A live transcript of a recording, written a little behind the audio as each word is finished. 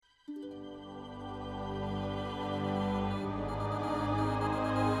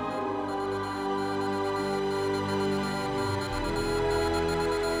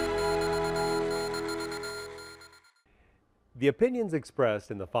The opinions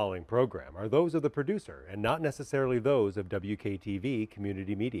expressed in the following program are those of the producer and not necessarily those of WKTV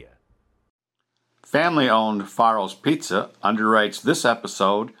Community Media. Family-owned Faro's Pizza underwrites this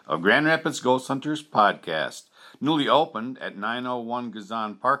episode of Grand Rapids Ghost Hunters podcast, newly opened at 901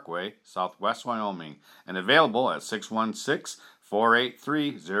 Gazan Parkway, Southwest Wyoming, and available at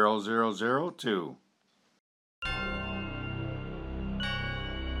 616-483-0002.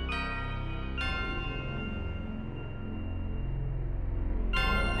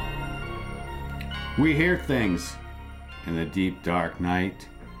 We hear things in the deep, dark night.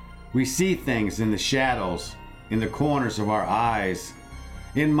 We see things in the shadows, in the corners of our eyes.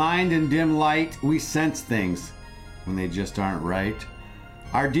 In mind and dim light, we sense things when they just aren't right.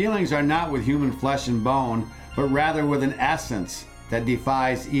 Our dealings are not with human flesh and bone, but rather with an essence that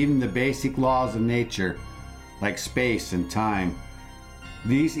defies even the basic laws of nature, like space and time.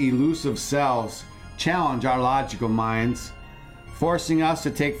 These elusive selves challenge our logical minds, forcing us to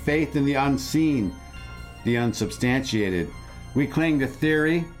take faith in the unseen, the unsubstantiated. We cling to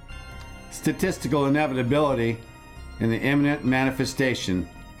theory, statistical inevitability, and the imminent manifestation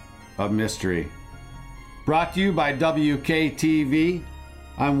of mystery. Brought to you by WKTV,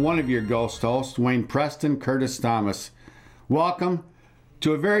 I'm one of your ghost hosts, Wayne Preston Curtis Thomas. Welcome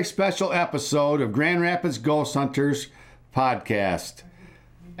to a very special episode of Grand Rapids Ghost Hunters podcast.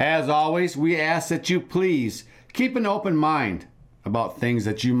 As always, we ask that you please keep an open mind about things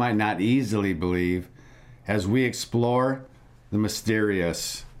that you might not easily believe as we explore the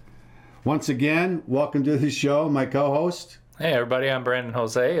mysterious. Once again, welcome to the show, my co-host. Hey everybody, I'm Brandon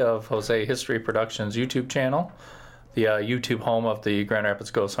Jose of Jose History Productions YouTube channel, the YouTube home of the Grand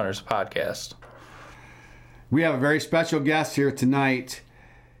Rapids Ghost Hunters podcast. We have a very special guest here tonight.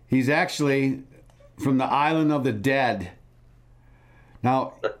 He's actually from the Island of the Dead.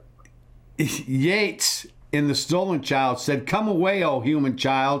 Now, Yeats in The Stolen Child said, "Come away, O human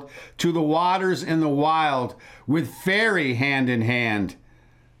child, to the waters and the wild, with fairy hand in hand."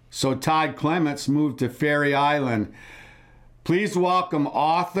 So Todd Clements moved to Fairy Island. Please welcome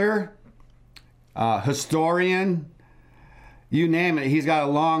author, historian, you name it. He's got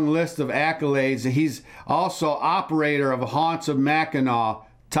a long list of accolades. He's also operator of Haunts of Mackinaw,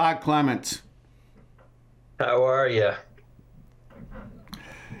 Todd Clements. How are you?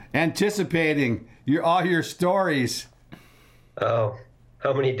 Anticipating all your stories. Oh,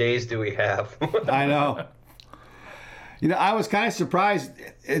 how many days do we have? I know. You know, I was kind of surprised.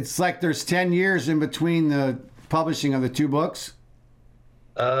 It's like there's 10 years in between the publishing of the two books.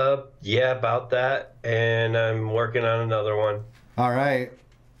 Yeah, about that. And I'm working on another one. All right.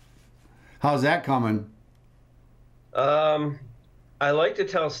 How's that coming? I like to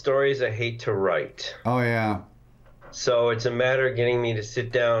tell stories I hate to write. Oh, yeah. So it's a matter of getting me to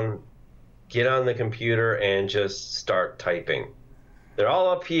sit down, get on the computer, and just start typing. They're all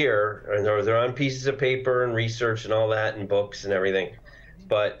up here, and they're on pieces of paper and research and all that and books and everything.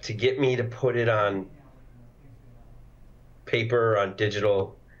 But to get me to put it on paper, on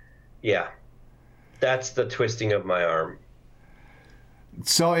digital, yeah, that's the twisting of my arm.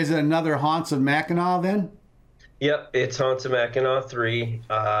 So is it another Haunts of Mackinaw then? Yep, it's Haunts of Mackinaw 3.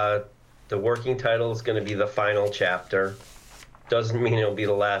 The working title is going to be the final chapter. Doesn't mean it'll be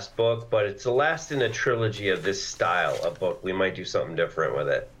the last book, but it's the last in a trilogy of this style of book. We might do something different with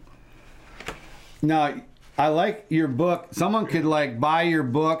it. Now, I like your book. Someone could buy your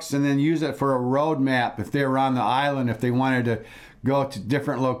books and then use it for a road map if they were on the island, if they wanted to go to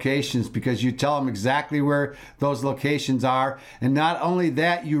different locations, because you tell them exactly where those locations are. And not only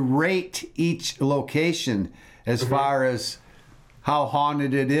that, you rate each location as far as how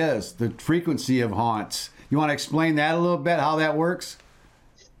haunted it is, the frequency of haunts. You want to explain that a little bit, how that works?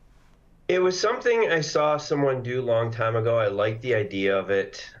 It was something I saw someone do a long time ago. I liked the idea of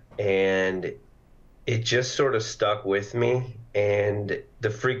it, and it just sort of stuck with me. And the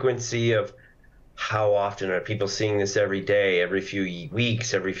frequency of how often are people seeing this every day, every few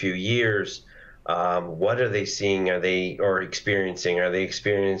weeks, every few years? What are they seeing? Are they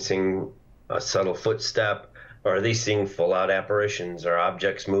experiencing a subtle footstep? Or are they seeing full-out apparitions or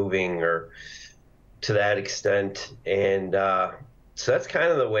objects moving or to that extent? And so that's kind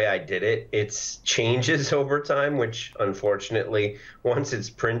of the way I did it. It changes over time, which unfortunately, once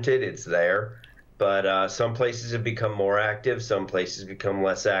it's printed, it's there. But some places have become more active. Some places become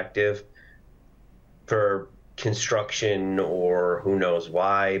less active for construction or who knows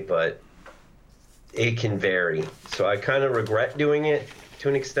why, but it can vary. So I kind of regret doing it to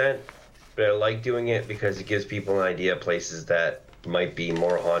an extent, but I like doing it because it gives people an idea of places that might be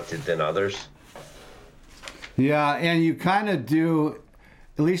more haunted than others. Yeah, and you kind of do,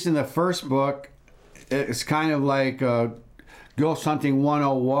 at least in the first book, it's kind of like Ghost Hunting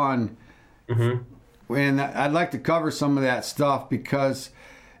 101. Mm-hmm. And I'd like to cover some of that stuff because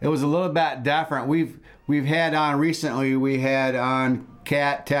it was a little bit different. We've had on recently, we had on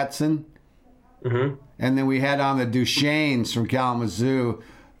Kat Tetson, Mm-hmm. and then we had on the Duchesnes from Kalamazoo.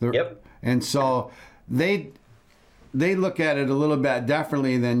 Yep. And so they look at it a little bit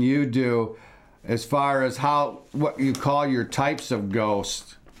differently than you do as far as what you call your types of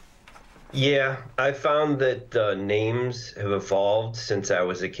ghosts. Yeah, I found that the names have evolved since I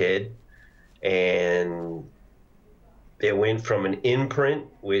was a kid, and it went from an imprint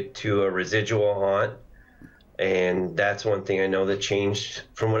to a residual haunt, and that's one thing I know that changed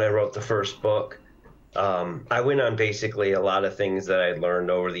from when I wrote the first book. I went on basically a lot of things that I learned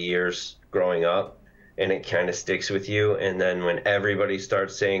over the years growing up, and it kind of sticks with you. And then when everybody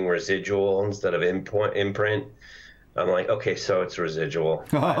starts saying residual instead of imprint, I'm like, okay, so it's residual.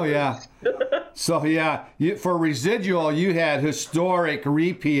 Oh, yeah. So, yeah, for residual, you had historic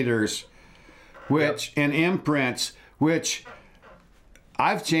repeaters, and imprints, which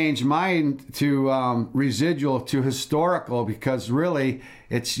I've changed mine to residual to historical because really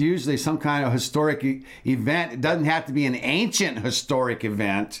it's usually some kind of historic event. It doesn't have to be an ancient historic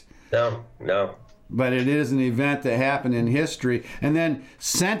event. No. But it is an event that happened in history. And then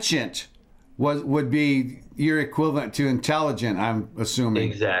sentient would be your equivalent to intelligent, I'm assuming.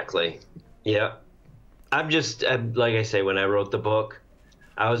 Exactly. Yeah. I'm like I say, when I wrote the book,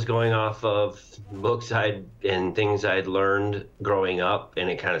 I was going off of books and things I'd learned growing up, and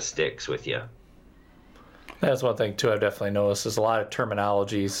it kind of sticks with you. That's one thing too I've definitely noticed is a lot of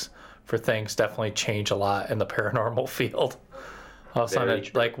terminologies for things definitely change a lot in the paranormal field. All of a sudden,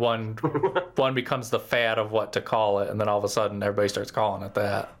 like one becomes the fad of what to call it, and then all of a sudden everybody starts calling it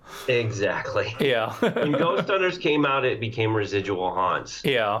that. Exactly. Yeah. When Ghost Hunters came out, it became residual haunts.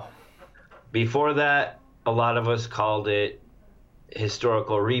 Yeah. Before that, a lot of us called it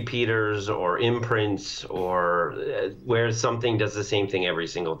historical repeaters or imprints, or where something does the same thing every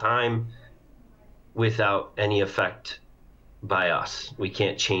single time without any effect by us. We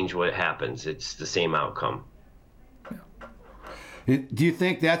can't change what happens. It's the same outcome. Do you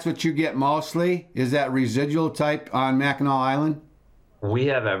think that's what you get mostly? Is that residual type on Mackinac Island? We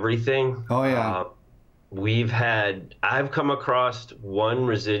have everything. Oh, yeah. I've come across one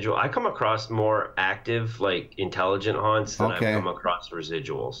residual. I come across more active, like intelligent haunts than I've come across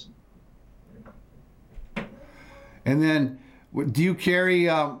residuals. And then, do you carry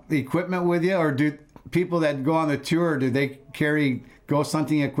equipment with you, or do people that go on the tour, do they carry ghost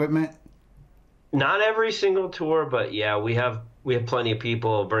hunting equipment? Not every single tour, but yeah, we have plenty of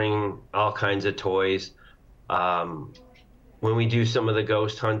people bring all kinds of toys. When we do some of the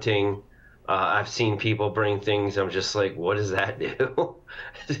ghost hunting, I've seen people bring things. I'm just like, what does that do?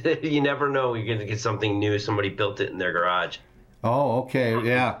 You never know. You're going to get something new. Somebody built it in their garage. Oh, okay.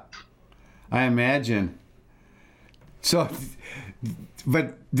 Yeah. I imagine. So,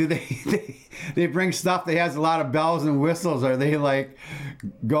 but do they bring stuff that has a lot of bells and whistles? Are they like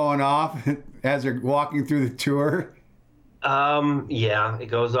going off as they're walking through the tour? Yeah, it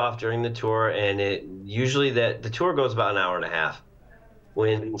goes off during the tour, and the tour goes about an hour and a half.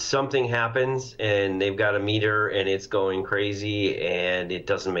 When something happens and they've got a meter and it's going crazy and it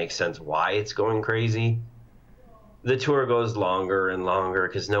doesn't make sense why it's going crazy, the tour goes longer and longer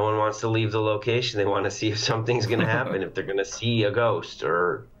because no one wants to leave the location. They want to see if something's going to happen, if they're going to see a ghost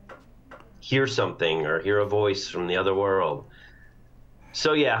or hear something or hear a voice from the other world.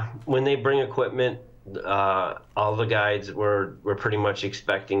 So yeah, when they bring equipment, all the guides were pretty much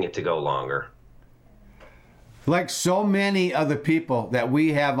expecting it to go longer. Like so many of the people that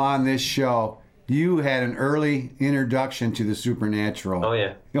we have on this show, you had an early introduction to the supernatural. Oh,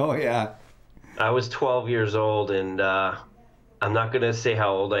 yeah. Oh, yeah. I was 12 years old, and I'm not going to say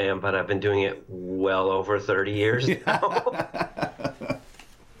how old I am, but I've been doing it well over 30 years now.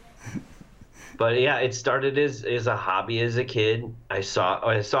 But yeah, it started as a hobby as a kid. I saw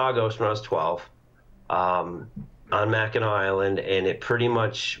a ghost when I was 12. On Mackinac Island, and it pretty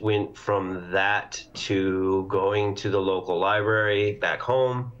much went from that to going to the local library back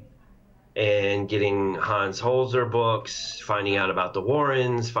home and getting Hans Holzer books, finding out about the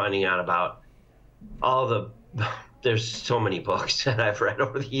Warrens, finding out about there's so many books that I've read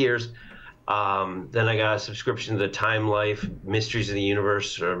over the years. Then I got a subscription to the Time Life, Mysteries of the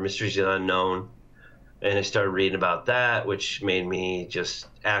Universe, or Mysteries of the Unknown. And I started reading about that, which made me just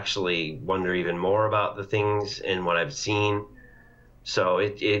actually wonder even more about the things and what I've seen. So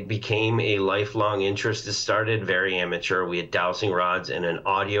it became a lifelong interest. It started very amateur. We had dowsing rods and an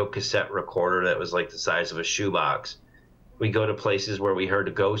audio cassette recorder that was like the size of a shoebox. We go to places where we heard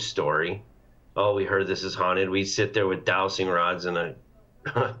a ghost story, oh, we heard this is haunted. We'd sit there with dowsing rods and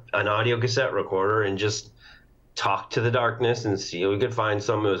an audio cassette recorder and just talk to the darkness and see if we could find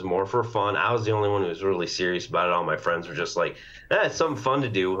something that was more for fun. I was the only one who was really serious about it. All my friends were just like, it's something fun to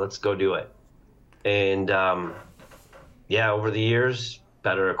do. Let's go do it. And yeah, over the years,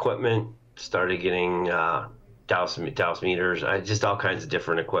 better equipment, started getting dowse meters, just all kinds of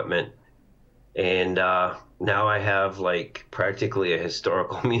different equipment. And now I have like practically a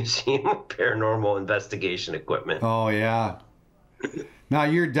historical museum of paranormal investigation equipment. Oh, yeah. Now,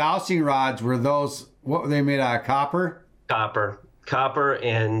 your dowsing rods, were those, what were they made out of, copper? Copper,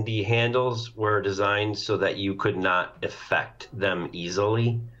 and the handles were designed so that you could not affect them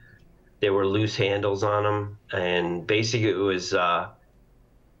easily. They were loose handles on them, and basically it was,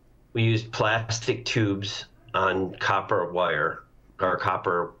 we used plastic tubes on copper wire, or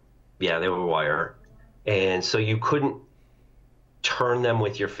copper, yeah, they were wire. And so you couldn't turn them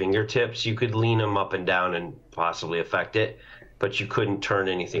with your fingertips. You could lean them up and down and possibly affect it, but you couldn't turn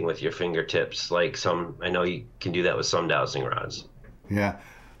anything with your fingertips. Like I know you can do that with some dowsing rods. Yeah.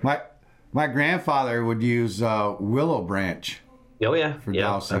 My grandfather would use willow branch. Oh, yeah. For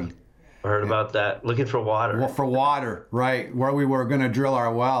dowsing. I heard about that. Looking for water. Well, for water, right. Where we were going to drill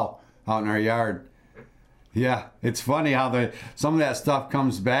our well out in our yard. Yeah. It's funny how some of that stuff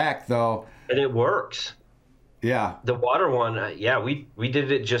comes back, though. And it works. Yeah. The water one, we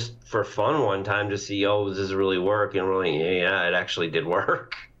did it just for fun one time to see, does this really work? And really, yeah, it actually did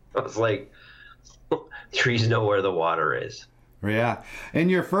work. I was like, trees know where the water is. Yeah. In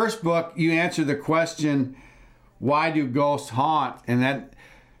your first book, you answered the question, why do ghosts haunt? And that,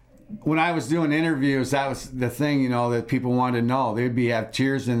 when I was doing interviews, that was the thing, that people wanted to know. They'd have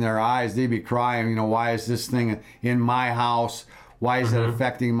tears in their eyes. They'd be crying, why is this thing in my house? Why is it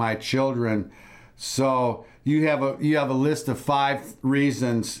affecting my children? So you have a list of 5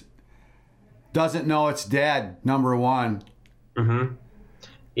 reasons. Doesn't know it's dead, number 1. Mm-hmm.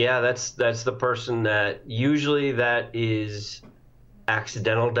 Yeah, that's the person that usually that is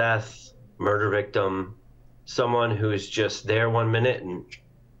accidental death, murder victim, someone who is just there 1 minute and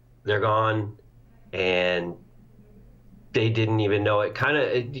they're gone, and they didn't even know it. Kind of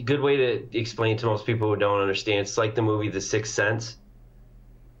a good way to explain to most people who don't understand. It's like the movie The Sixth Sense,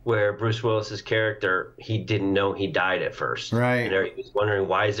 where Bruce Willis's character, he didn't know he died at first. Right. And he was wondering,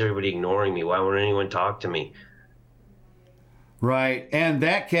 why is everybody ignoring me? Why won't anyone talk to me? Right. And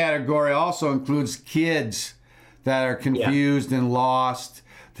that category also includes kids that are confused and lost.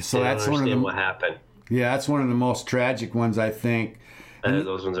 So they that's don't one of understand the what happened. Yeah, that's one of the most tragic ones, I think. And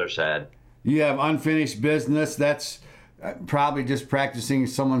Those ones are sad. You have unfinished business. That's probably just practicing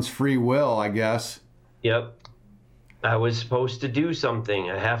someone's free will, I guess. Yep. I was supposed to do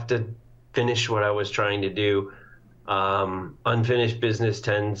something. I have to finish what I was trying to do. Unfinished business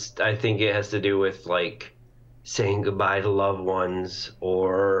I think it has to do with like saying goodbye to loved ones,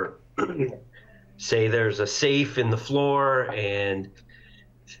 or say there's a safe in the floor and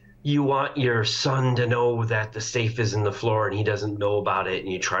you want your son to know that the safe is in the floor and he doesn't know about it,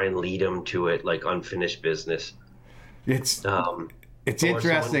 and you try and lead him to it, like unfinished business. It's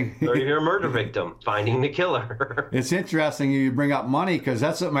interesting. Or you're a murder victim, finding the killer. It's interesting you bring up money, because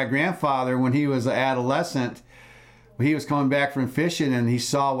that's what my grandfather, when he was an adolescent, he was coming back from fishing and he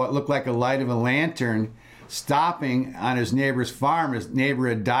saw what looked like a light of a lantern stopping on his neighbor's farm. His neighbor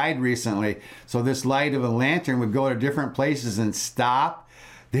had died recently, so this light of a lantern would go to different places and stop.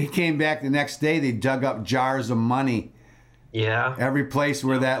 They came back the next day, they dug up jars of money. Yeah. Every place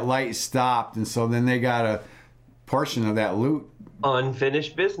where that light stopped, and so then they got a portion of that loot.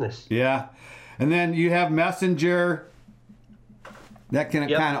 Unfinished business. Yeah. And then you have messenger. That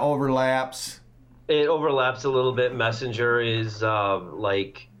kind of overlaps. It overlaps a little bit. Messenger is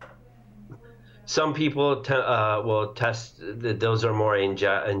like, some people will test that those are more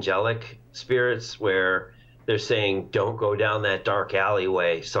angelic spirits, where they're saying, don't go down that dark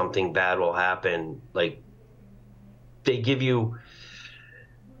alleyway, something bad will happen. Like, they give you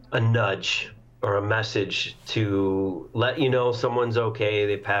a nudge or a message to let you know someone's okay,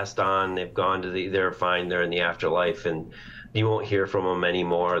 they passed on, they've gone to they're fine, they're in the afterlife, and you won't hear from them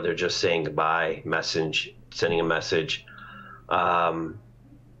anymore. They're just saying goodbye, sending a message. Yeah,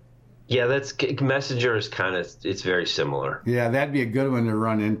 messenger is it's very similar. Yeah, that'd be a good one to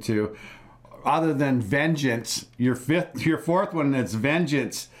run into. Other than vengeance, your 4th one, that's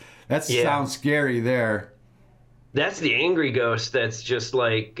vengeance. That sounds scary there. That's the angry ghost. That's just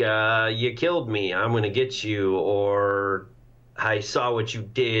like, you killed me, I'm going to get you, or I saw what you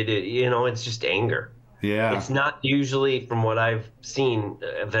did. It's just anger. Yeah. It's not usually, from what I've seen,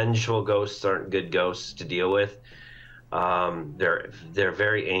 vengeful ghosts aren't good ghosts to deal with. They're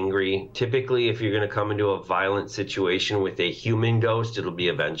very angry. Typically, if you're going to come into a violent situation with a human ghost, it'll be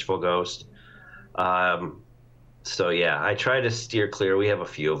a vengeful ghost. So yeah, I try to steer clear. We have a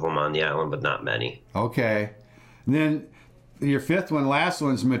few of them on the island, but not many. Okay. And then your fifth one, last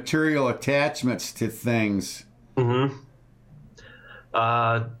one's material attachments to things. Mm-hmm.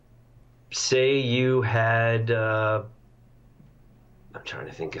 Say you had, I'm trying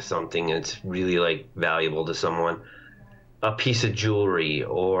to think of something that's really like valuable to someone. A piece of jewelry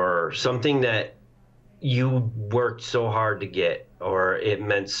or something that you worked so hard to get, or it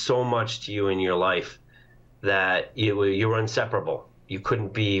meant so much to you in your life that you were inseparable. You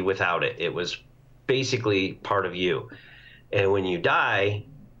couldn't be without it. It was basically part of you. And when you die,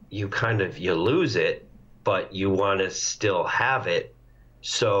 you lose it, but you want to still have it,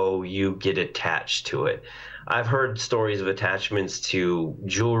 so you get attached to it. I've heard stories of attachments to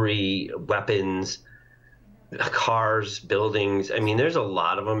jewelry, weapons, cars, buildings. I mean, there's a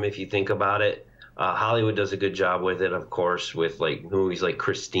lot of them if you think about it. Hollywood does a good job with it, of course, with like movies like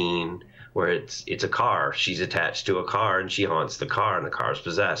Christine, where it's a car. She's attached to a car and she haunts the car and the car's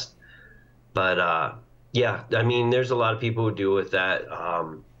possessed. But yeah, I mean, there's a lot of people who do with that.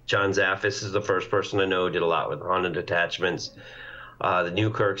 John Zaffis is the first person I know who did a lot with haunted attachments. The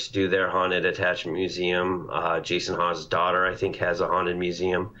Newkirks do their haunted attachment museum. Jason Hawes' daughter, I think, has a haunted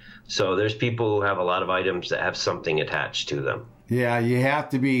museum. So there's people who have a lot of items that have something attached to them. Yeah, you have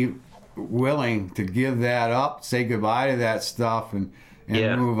to be willing to give that up, say goodbye to that stuff, and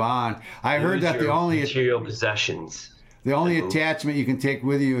move on. I heard that the only material possessions. The only attachment you can take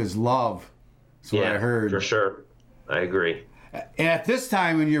with you is love. That's what I heard. For sure. I agree. And at this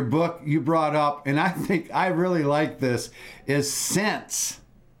time in your book, you brought up, and I think I really like this, is scents,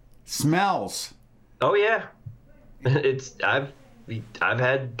 smells. Oh yeah, I've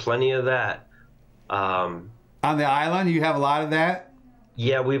had plenty of that. On the island, you have a lot of that?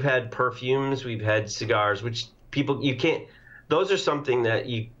 Yeah, we've had perfumes, we've had cigars, which you can't. Those are something that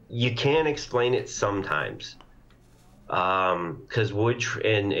you can explain it sometimes. Because wood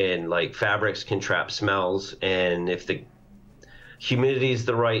and like fabrics can trap smells, and if the humidity is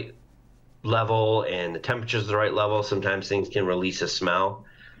the right level and the temperature is the right level, sometimes things can release a smell.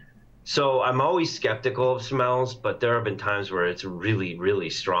 So I'm always skeptical of smells, but there have been times where it's really,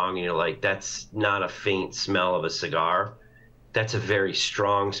 really strong, and you're like, that's not a faint smell of a cigar. That's a very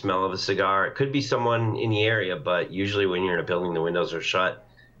strong smell of a cigar. It could be someone in the area, but usually when you're in a building, the windows are shut,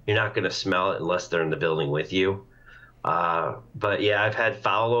 you're not going to smell it unless they're in the building with you. But yeah, I've had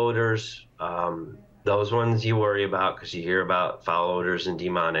foul odors. Those ones you worry about because you hear about foul odors and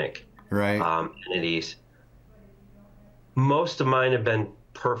demonic entities. Most of mine have been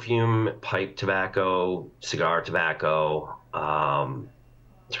perfume, pipe tobacco, cigar tobacco.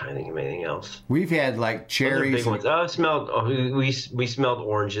 Trying to think of anything else. We've had like cherries. Big ones. We smelled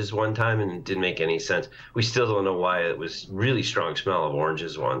oranges one time and it didn't make any sense. We still don't know why. It was really strong smell of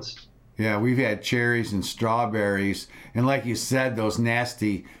oranges once. Yeah, we've had cherries and strawberries, and like you said, those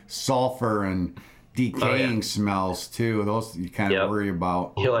nasty sulfur and decaying smells too. Those you kind of worry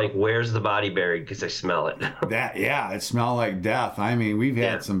about. You're like, where's the body buried? Because I smell it. It smelled like death. I mean, we've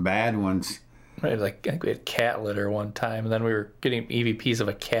had some bad ones. Right, I think we had cat litter one time, and then we were getting EVPs of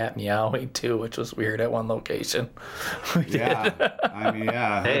a cat meowing too, which was weird at one location. Yeah, I mean,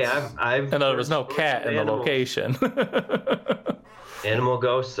 yeah. Hey, I've and there was no cat in the location. Animal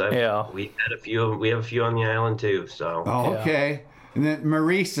ghosts. We had a few. We have a few on the island too. So. Oh, okay. And then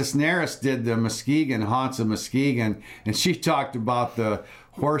Marie Cisneros did the Muskegon, Haunts of Muskegon, and she talked about the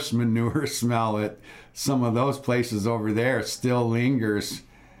horse manure smell at some of those places over there. It still lingers.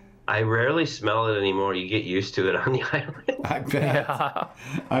 I rarely smell it anymore. You get used to it on the island. I bet. Yeah.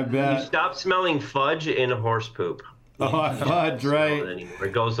 I bet. You stop smelling fudge and horse poop. Fudge, right.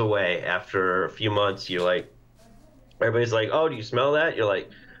 It goes away after a few months. You're like, everybody's like, oh, do you smell that? You're like,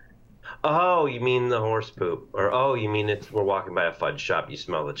 oh, you mean the horse poop. Or, oh, you mean we're walking by a fudge shop. You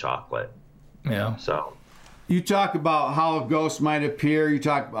smell the chocolate. Yeah. So. You talk about how a ghost might appear. You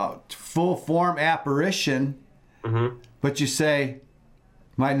talk about full form apparition. Mm-hmm. But you say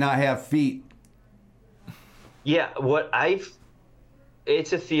might not have feet. Yeah,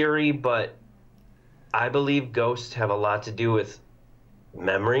 it's a theory, but I believe ghosts have a lot to do with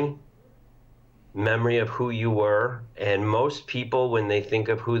memory of who you were. And most people, when they think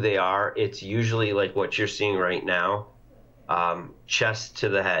of who they are, it's usually like what you're seeing right now, chest to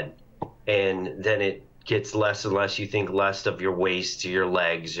the head. And then it gets less and less. You think less of your waist or your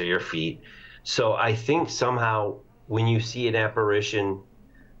legs or your feet. So I think somehow when you see an apparition,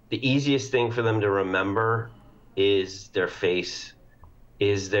 the easiest thing for them to remember is their face,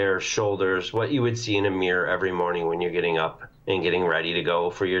 is their shoulders, what you would see in a mirror every morning when you're getting up and getting ready to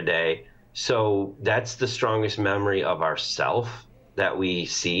go for your day. So that's the strongest memory of ourself that we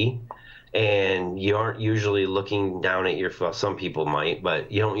see. And you aren't usually looking down at your, well, some people might,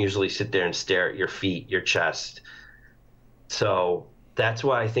 but you don't usually sit there and stare at your feet, your chest. So that's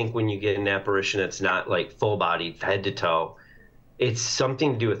why I think when you get an apparition that's not like full bodied, head to toe, it's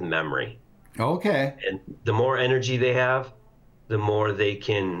something to do with memory. Okay. And the more energy they have, the more they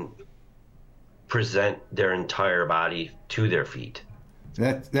can present their entire body to their feet.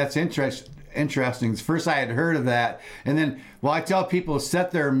 That's interesting. First I had heard of that. And then, well, I tell people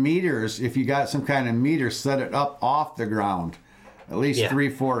set their meters, if you got some kind of meter, set it up off the ground, at least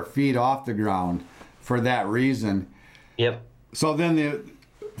 3-4 feet off the ground for that reason. Yep. So then the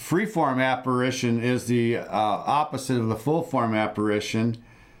freeform apparition is the opposite of the full form apparition.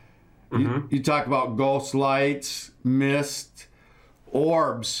 You talk about ghost lights, mist,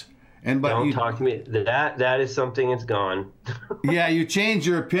 orbs, and don't talk to me. That is something that's gone. Yeah, you change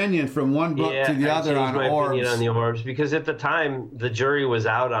your opinion from one book to the other on my orbs. Opinion on the orbs because at the time the jury was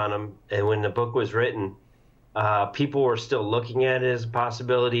out on them, and when the book was written, people were still looking at it as a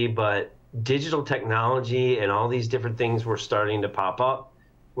possibility, but digital technology and all these different things were starting to pop up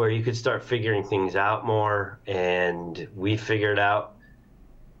where you could start figuring things out more, and we figured out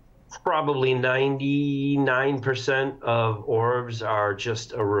probably 99% of orbs are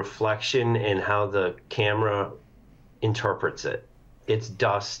just a reflection in how the camera interprets it. It's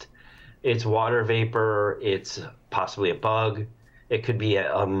dust, it's water vapor, it's possibly a bug. It could be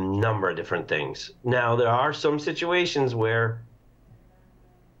a number of different things. Now, there are some situations where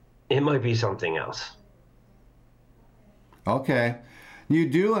it might be something else. Okay. You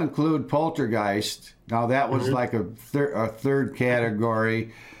do include poltergeist. Now, that was like a third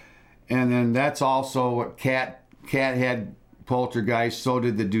category. And then that's also what Cat had poltergeist, so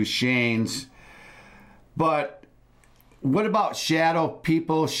did the Duchesnes. But what about shadow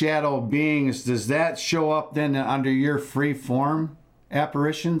people, shadow beings? Does that show up then under your free form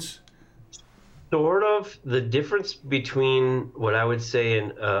apparitions? Sort of. The difference between what I would say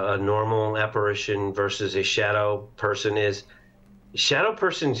a normal apparition versus a shadow person is shadow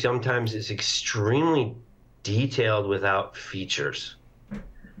person sometimes is extremely detailed without features.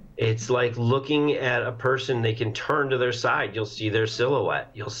 It's like looking at a person, they can turn to their side. You'll see their silhouette.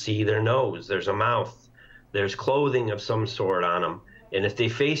 You'll see their nose. There's a mouth. There's clothing of some sort on them. And if they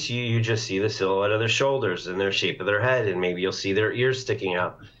face you, you just see the silhouette of their shoulders and their shape of their head. And maybe you'll see their ears sticking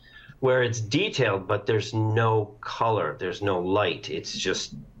out. Where it's detailed, but there's no color. There's no light. It's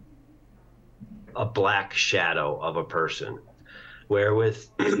just a black shadow of a person. Where with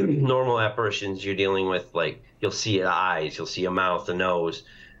normal apparitions, you're dealing with, like, you'll see eyes. You'll see a mouth, a nose.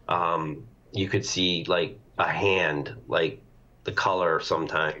 You could see like a hand, like the color.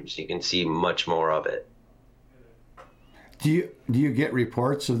 Sometimes you can see much more of it. Do you get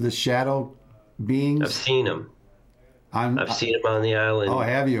reports of the shadow beings? I've seen them. I've seen them on the island. Oh,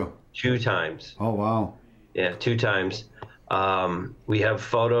 have you? 2 times. Oh, wow. Yeah, 2 times. We have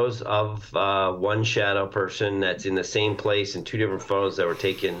photos of one shadow person that's in the same place, and 2 different photos that were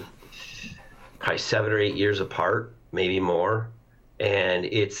taken probably 7 or 8 years apart, maybe more. And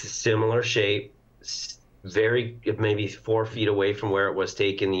it's a similar shape, maybe 4 feet away from where it was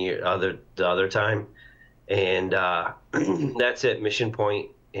taken the other time. And that's at Mission Point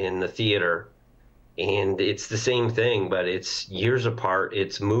in the theater. And it's the same thing, but it's years apart.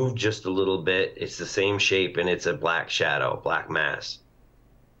 It's moved just a little bit. It's the same shape, and it's a black shadow, black mass.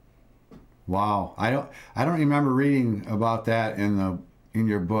 Wow. I don't remember reading about that in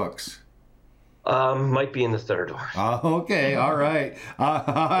your books. Might be in the 3rd one. Okay, all right.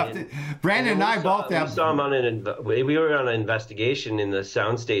 Brandon and I both have. We saw him we were on an investigation in the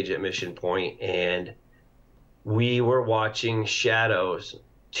soundstage at Mission Point, and we were watching shadows.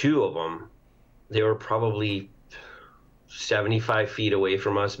 2 of them. They were probably 75 feet away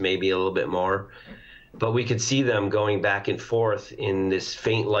from us, maybe a little bit more. But we could see them going back and forth in this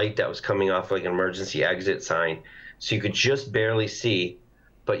faint light that was coming off like an emergency exit sign. So you could just barely see.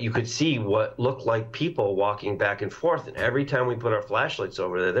 But you could see what looked like people walking back and forth. And every time we put our flashlights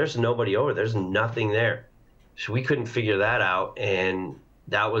over there, there's nobody over there. There's nothing there. So we couldn't figure that out. And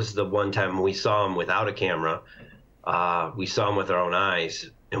that was the one time we saw them without a camera. We saw them with our own eyes,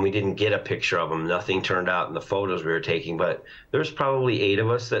 and we didn't get a picture of them. Nothing turned out in the photos we were taking. But there's probably 8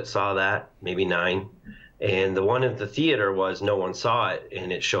 of us that saw that, maybe 9. And the one at the theater was no one saw it,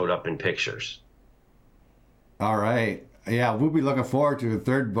 and it showed up in pictures. All right. Yeah, we'll be looking forward to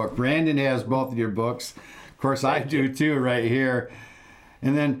the 3rd book. Brandon has both of your books. Of course, I do too right here.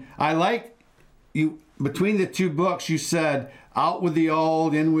 And then I like you between the two books, you said out with the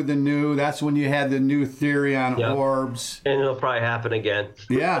old, in with the new. That's when you had the new theory on orbs. And it'll probably happen again.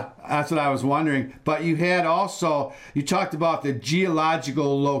 Yeah, that's what I was wondering. But you had also, you talked about the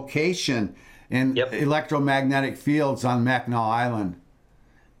geological location and electromagnetic fields on Mackinac Island.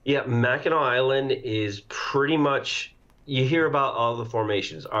 Yeah, Mackinac Island is pretty much, you hear about all the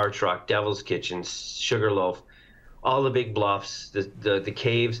formations, Arch Rock, Devil's Kitchen, Sugarloaf, all the big bluffs, the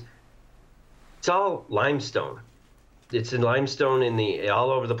caves. It's all limestone. It's in limestone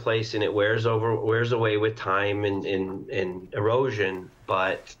all over the place, and it wears away with time and erosion.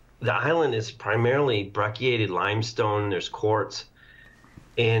 But the island is primarily brecciated limestone. There's quartz,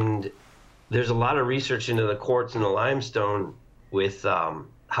 and there's a lot of research into the quartz and the limestone with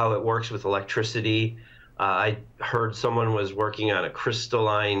how it works with electricity. I heard someone was working on a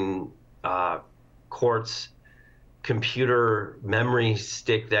crystalline quartz computer memory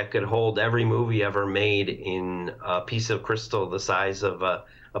stick that could hold every movie ever made in a piece of crystal the size of a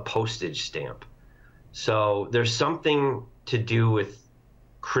postage stamp. So there's something to do with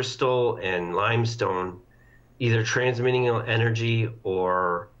crystal and limestone, either transmitting energy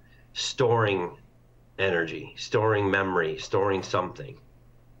or storing energy, storing memory, storing something.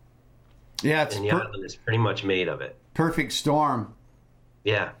 Yeah, and the island is pretty much made of it. Perfect storm.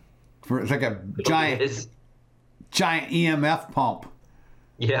 Yeah. It's like a giant EMF pump.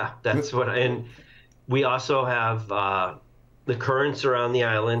 Yeah, that's what. And we also have the currents around the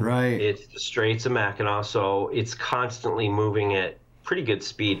island. Right. It's the Straits of Mackinac, so it's constantly moving at pretty good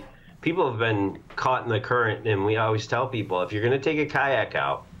speed. People have been caught in the current, and we always tell people, if you're going to take a kayak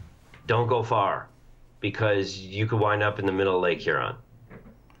out, don't go far, because you could wind up in the middle of Lake Huron.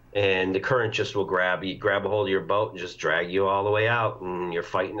 And the current just will grab a hold of your boat and just drag you all the way out, and you're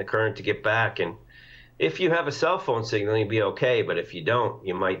fighting the current to get back. And if you have a cell phone signal, you'll be okay. But if you don't,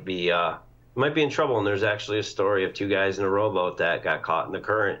 you might be in trouble. And there's actually a story of two guys in a rowboat that got caught in the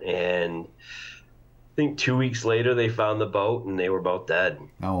current. And I think 2 weeks later, they found the boat, and they were both dead.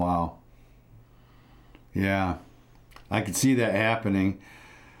 Oh, wow. Yeah, I could see that happening.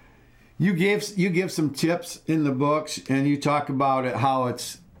 You give some tips in the books, and you talk about it, how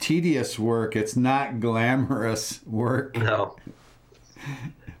it's tedious work. It's not glamorous work. No.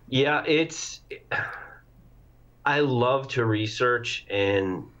 Yeah, I love to research,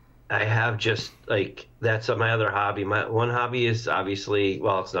 and I have just that's my other hobby. My one hobby is obviously,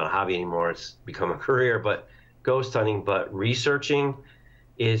 well, it's not a hobby anymore. It's become a career, but ghost hunting. But researching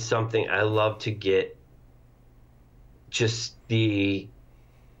is something I love to get.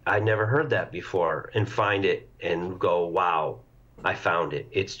 I never heard that before, and find it and go, wow, I found it.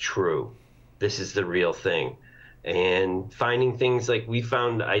 It's true. This is the real thing. And finding things like we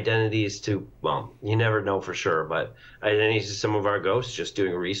found identities to, well, you never know for sure, but identities to some of our ghosts, just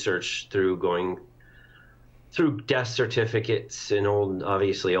doing research going through death certificates and old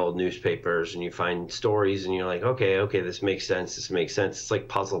newspapers, and you find stories and you're like, okay, this makes sense. It's like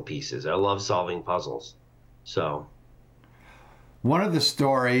puzzle pieces. I love solving puzzles. So one of the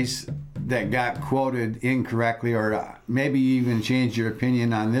stories that got quoted incorrectly, or maybe you even changed your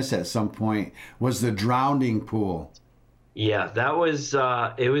opinion on this at some point, was the drowning pool. Yeah, that was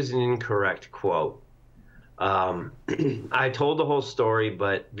it was an incorrect quote. I told the whole story,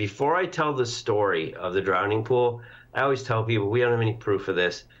 but before I tell the story of the drowning pool, I always tell people we don't have any proof of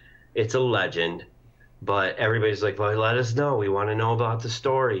this. It's a legend, but everybody's like, well, let us know. We want to know about the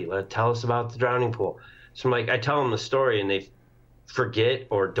story. Tell us about the drowning pool. So I'm like, I tell them the story, and they forget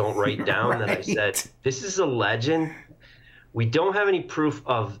or don't write down that I said, this is a legend. We don't have any proof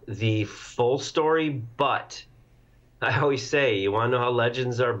of the full story, but I always say, you want to know how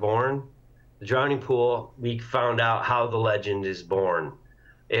legends are born? The drowning pool, we found out how the legend is born.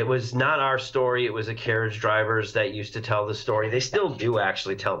 It was not our story. It was a carriage drivers that used to tell the story. They still do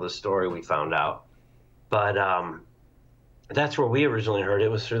actually tell the story, we found out. But that's where we originally heard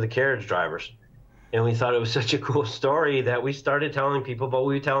it, was through the carriage drivers. And we thought it was such a cool story that we started telling people, but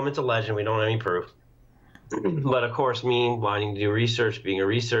we tell them it's a legend. We don't have any proof. But of course, me wanting to do research, being a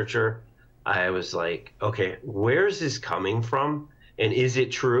researcher, I was like, okay, where's this coming from? And is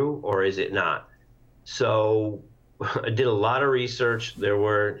it true or is it not? So I did a lot of research. There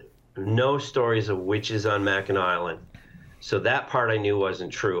were no stories of witches on Mackinac Island. So that part I knew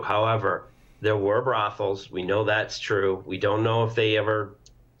wasn't true. However, there were brothels. We know that's true. We don't know if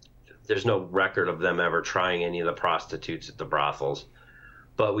there's no record of them ever trying any of the prostitutes at the brothels.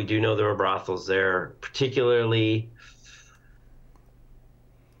 But we do know there were brothels there, particularly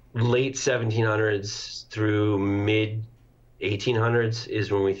late 1700s through mid 1800s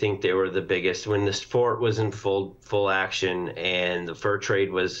is when we think they were the biggest. When this fort was in full action and the fur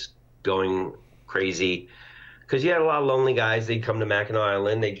trade was going crazy. Because you had a lot of lonely guys. They'd come to Mackinac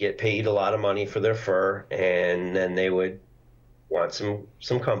Island. They'd get paid a lot of money for their fur, and then they would want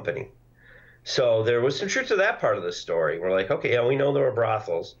some company. So there was some truth to that part of the story. We're like, okay, yeah, we know there were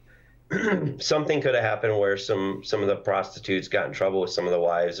brothels. Something could have happened where some of the prostitutes got in trouble with some of the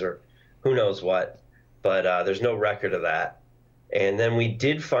wives, or who knows what. But there's no record of that. And then we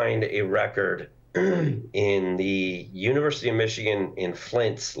did find a record in the University of Michigan in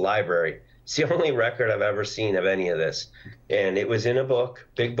Flint's library. It's the only record I've ever seen of any of this. And it was in a book,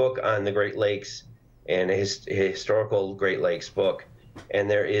 big book on the Great Lakes, and a historical Great Lakes book. And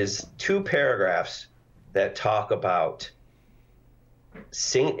there is 2 paragraphs that talk about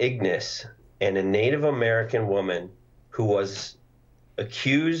St. Ignace and a Native American woman who was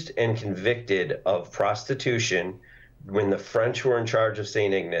accused and convicted of prostitution when the French were in charge of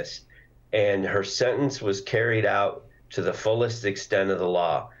St. Ignace. And her sentence was carried out to the fullest extent of the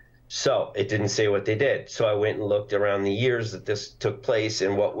law. So it didn't say what they did. So I went and looked around the years that this took place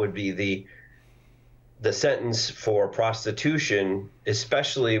and what would be the sentence for prostitution,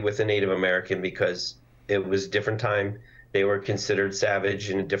 especially with a Native American, because it was a different time. They were considered savage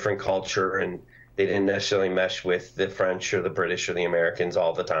in a different culture, and they didn't necessarily mesh with the French or the British or the Americans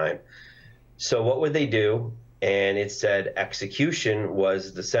all the time. So what would they do? And it said execution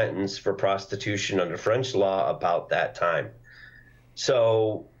was the sentence for prostitution under French law about that time.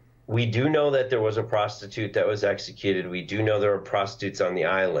 So we do know that there was a prostitute that was executed. We do know there were prostitutes on the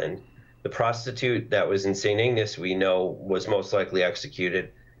island. The prostitute that was in St. Ignace, we know, was most likely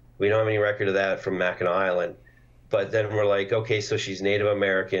executed. We don't have any record of that from Mackinac Island. But then we're like, okay, so she's Native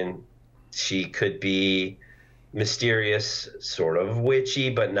American. She could be mysterious, sort of witchy,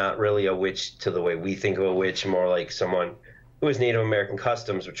 but not really a witch to the way we think of a witch, more like someone who has Native American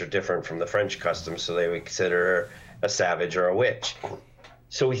customs, which are different from the French customs, so they would consider her a savage or a witch.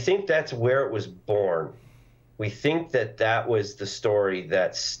 So we think that's where it was born. We think that that was the story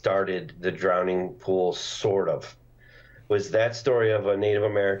that started the drowning pool, sort of, was that story of a Native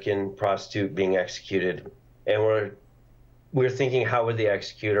American prostitute being executed. And we're thinking, how would they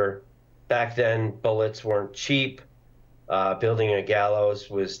execute her? Back then, bullets weren't cheap. Building a gallows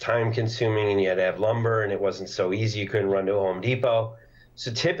was time-consuming, and you had to have lumber, and it wasn't so easy. You couldn't run to a Home Depot.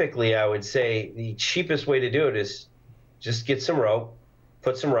 So typically, I would say the cheapest way to do it is just get some rope,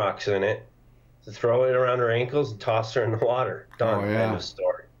 put some rocks in it, to throw it around her ankles, and toss her in the water. Done. Oh, yeah. End of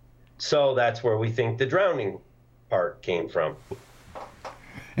story. So that's where we think the drowning part came from.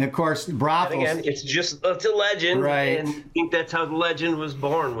 And of course, brothels. And again, it's a legend, Right. and I think that's how the legend was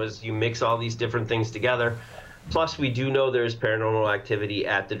born. Was you mix all these different things together. Plus, we do know there's paranormal activity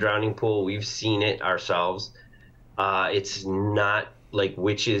at the drowning pool. We've seen it ourselves. It's not like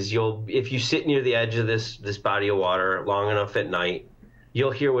witches. If you sit near the edge of this body of water long enough at night,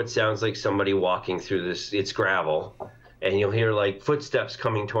 you'll hear what sounds like somebody walking through this. It's gravel, and you'll hear like footsteps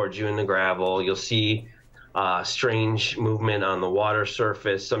coming towards you in the gravel. You'll see strange movement on the water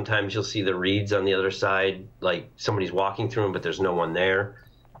surface. Sometimes you'll see the reeds on the other side, like somebody's walking through them, but there's no one there.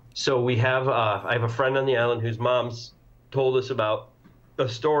 So I have a friend on the island whose mom's told us about a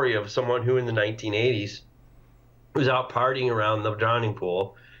story of someone who in the 1980s was out partying around the drowning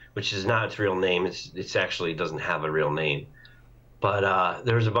pool, which is not its real name. It's actually doesn't have a real name. But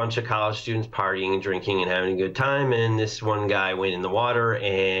there was a bunch of college students partying and drinking and having a good time, and this one guy went in the water,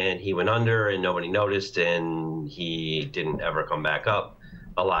 and he went under, and nobody noticed, and he didn't ever come back up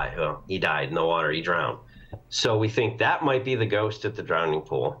alive. Well, he died in the water. He drowned. So we think that might be the ghost at the drowning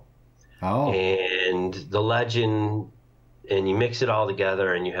pool. Oh. And the legend, and you mix it all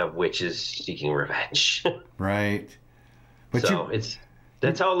together, and you have witches seeking revenge. Right. But so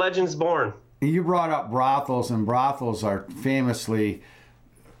that's how a legend's born. You brought up brothels, and brothels are famously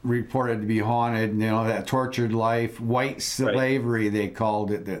reported to be haunted. You know, that tortured life, white slavery, they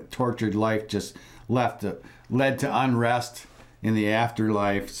called it. That tortured life just led to unrest in the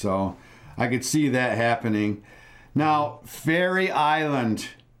afterlife. So I could see that happening. Now, Fairy Island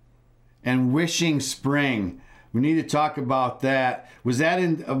and Wishing Spring. We need to talk about that. Was that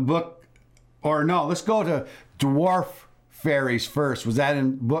in a book? Or no, let's go to Dwarf Fairies first. Was that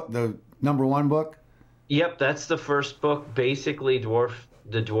in the number 1 book? Yep, that's the first book. Basically, the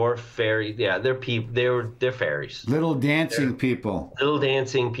dwarf fairy. Yeah, they're fairies. Little dancing people. Little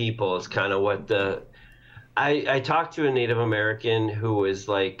dancing people is kind of what I talked to a Native American who was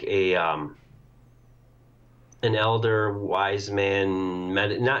like an elder, wise man.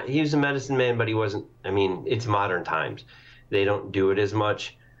 He was a medicine man, but he wasn't. I mean, it's modern times. They don't do it as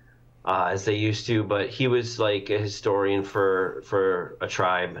much as they used to, but he was like a historian for a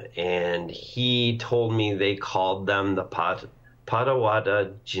tribe, and he told me they called them the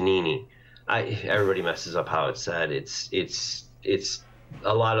Patawata Janini. everybody messes up how it's said. It's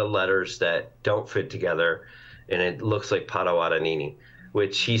a lot of letters that don't fit together, and it looks like Potawatomi,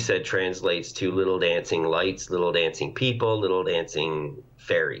 which he said translates to little dancing lights, little dancing people, little dancing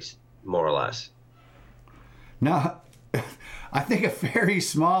fairies, more or less. Now, I think a fairy's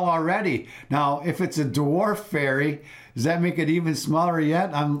small already. Now, if it's a dwarf fairy, does that make it even smaller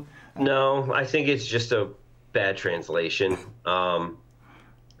yet? No, I think it's just a bad translation.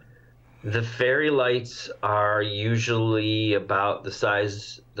 The fairy lights are usually about the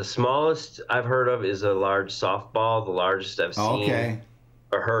size. The smallest I've heard of is a large softball. The largest I've seen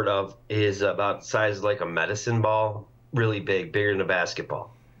or heard of is about the size like a medicine ball, really big, bigger than a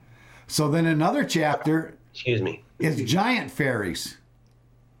basketball. So then another chapter Excuse me. is giant fairies.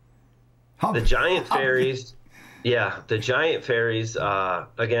 The giant fairies, the giant fairies,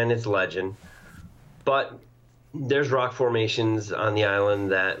 again, it's legend. But there's rock formations on the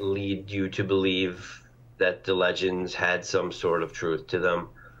island that lead you to believe that the legends had some sort of truth to them.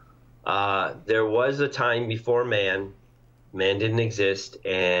 There was a time before man didn't exist,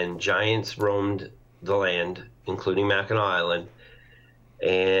 and giants roamed the land, including Mackinac Island.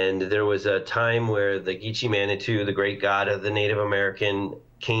 And there was a time where the Geechee Manitou, the great god of the Native American,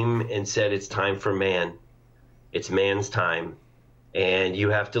 came and said, it's time for man. It's man's time. And you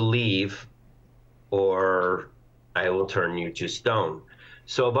have to leave, or I will turn you to stone.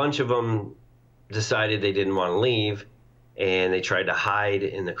 So a bunch of them decided they didn't want to leave, and they tried to hide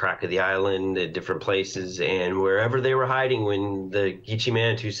in the crack of the island at different places. And wherever they were hiding, when the Geechee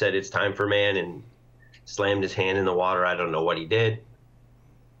Manitou said it's time for man and slammed his hand in the water, I don't know what he did.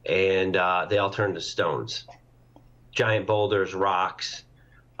 And they all turned to stones. Giant boulders, rocks.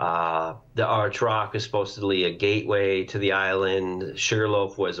 The Arch Rock is supposedly a gateway to the island.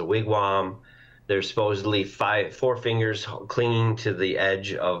 Sugarloaf was a wigwam. There's supposedly four fingers clinging to the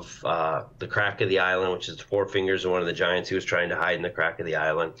edge of the crack of the island, which is the four fingers of one of the giants who was trying to hide in the crack of the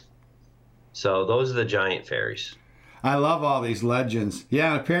island. So those are the giant fairies. I love all these legends.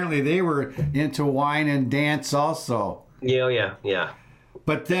 Yeah, apparently they were into wine and dance also. Yeah.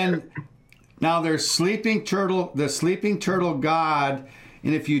 But then, now there's the sleeping turtle god,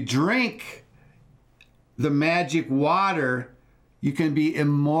 and if you drink the magic water, you can be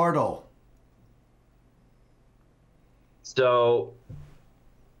immortal. So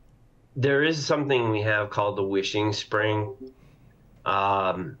there is something we have called the wishing spring.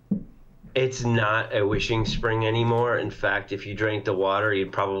 It's not a wishing spring anymore. In fact, if you drank the water,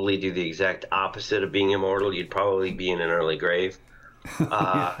 you'd probably do the exact opposite of being immortal. You'd probably be in an early grave.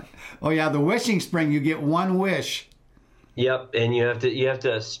 Oh yeah, the wishing spring, you get one wish. Yep, and you have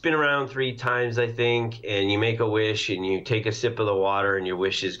to spin around 3 times, I think, and you make a wish, and you take a sip of the water, and your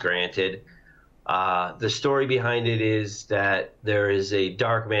wish is granted. The story behind it is that there is a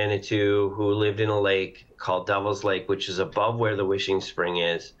dark Manitou who lived in a lake called Devil's Lake, which is above where the wishing spring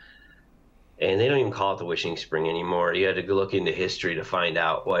is. And they don't even call it the wishing spring anymore. You had to go look into history to find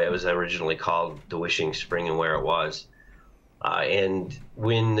out why it was originally called the wishing spring and where it was. And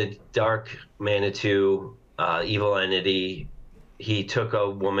when the dark Manitou, evil entity, he took a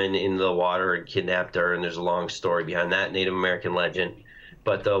woman in the water and kidnapped her, and there's a long story behind that Native American legend.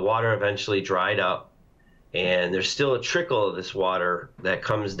 But the water eventually dried up, and there's still a trickle of this water that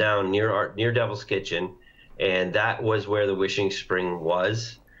comes down near Devil's Kitchen, and that was where the wishing spring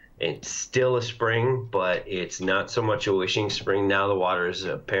was. It's still a spring, but it's not so much a wishing spring. Now the water is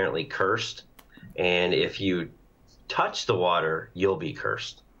apparently cursed, and if you touch the water, you'll be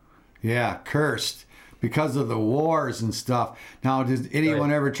cursed. Yeah, cursed because of the wars and stuff. Now, did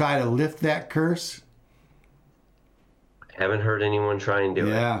anyone ever try to lift that curse? Haven't heard anyone try and do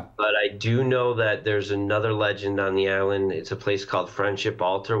it. But I do know that there's another legend on the island. It's a place called Friendship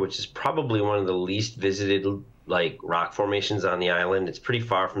Altar, which is probably one of the least visited rock formations on the island. It's pretty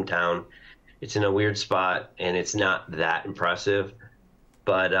far from town. It's in a weird spot, and it's not that impressive.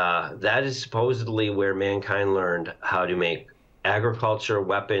 But that is supposedly where mankind learned how to make agriculture,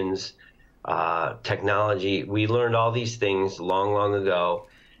 weapons, technology. We learned all these things long, long ago.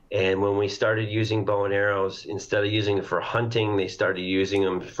 And when we started using bow and arrows, instead of using them for hunting, they started using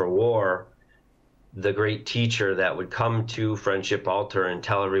them for war. The great teacher that would come to Friendship Altar and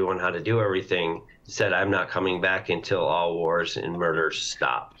tell everyone how to do everything said, I'm not coming back until all wars and murders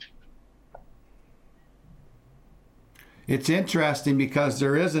stop. It's interesting because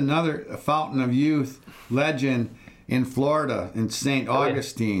there is another Fountain of Youth legend in Florida, in St.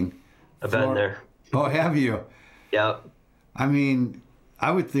 Augustine. I've been there. Oh, have you? Yep. I mean, I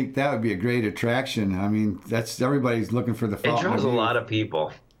would think that would be a great attraction. I mean, everybody's looking for the Fountain of Youth. It draws a lot of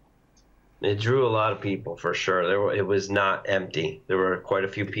people. It drew a lot of people for sure. It was not empty. There were quite a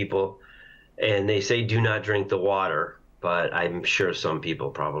few people And they say do not drink the water, but I'm sure some people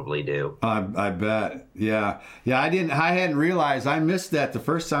probably do. I bet. Yeah. I hadn't realized. I missed that the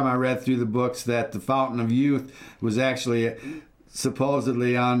first time I read through the books, that the Fountain of Youth was actually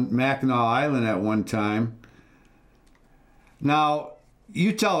supposedly on Mackinac Island at one time. Now,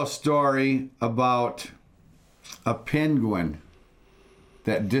 you tell a story about a penguin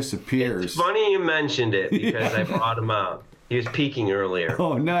that disappears. It's funny you mentioned it because I brought him out. He was peeking earlier.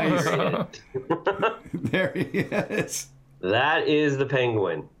 Oh, nice. There he is. That is the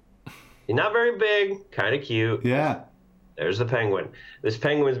penguin. He's not very big, kind of cute. Yeah. There's the penguin. This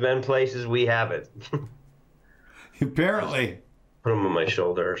penguin's been places we haven't. Apparently. Put him on my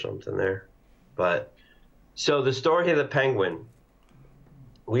shoulder or something there. But so the story of the penguin,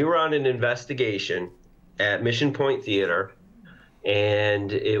 we were on an investigation at Mission Point Theater,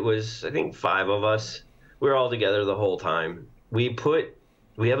 and it was, I think, 5 of us. We were all together the whole time. We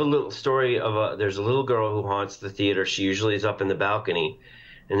have a little story of there's a little girl who haunts the theater. She usually is up in the balcony,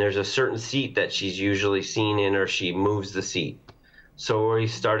 and there's a certain seat that she's usually seen in, or she moves the seat. So we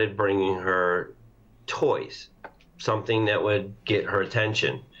started bringing her toys, something that would get her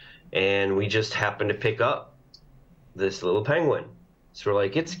attention. And we just happened to pick up this little penguin. So we're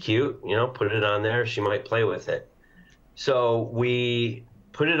like, it's cute, put it on there. She might play with it. So we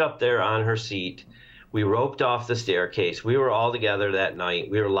put it up there on her seat. We roped off the staircase. We were all together that night.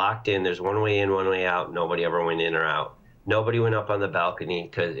 We were locked in. There's one way in, one way out. Nobody ever went in or out. Nobody went up on the balcony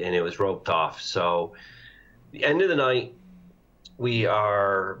and it was roped off. So the end of the night, we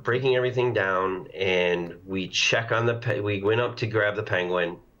are breaking everything down, and we check on we went up to grab the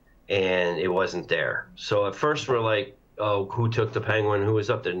penguin, and it wasn't there. So at first we're like, oh, who took the penguin? Who was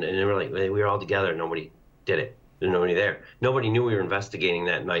up there? And they were like, we were all together. Nobody did it. There's nobody there. Nobody knew we were investigating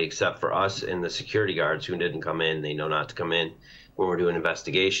that night except for us and the security guards who didn't come in. They know not to come in when we're doing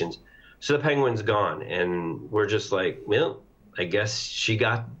investigations. So the penguin's gone, and we're just like, well, I guess she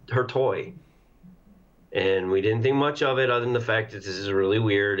got her toy. And we didn't think much of it other than the fact that this is really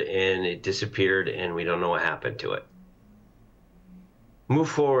weird, and it disappeared, and we don't know what happened to it. Move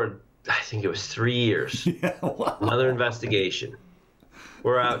forward, I think it was 3 years. Yeah, wow. Another investigation.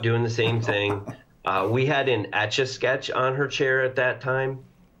 We're out doing the same thing. We had an Etch-a-Sketch on her chair at that time,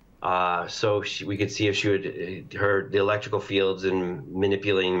 so we could see if she would the electrical fields and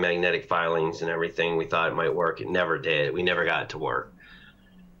manipulating magnetic filings and everything. We thought it might work. It never did. We never got it to work.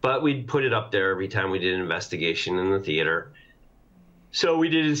 But we'd put it up there every time we did an investigation in the theater. So we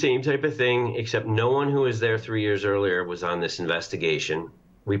did the same type of thing, except no one who was there 3 years earlier was on this investigation.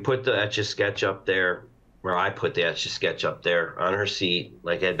 We put the Etch-a-Sketch up there, or I put the Etch-a-Sketch up there on her seat,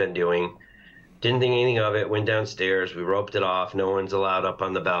 like I'd been doing. Didn't think anything of it, went downstairs, we roped it off. No one's allowed up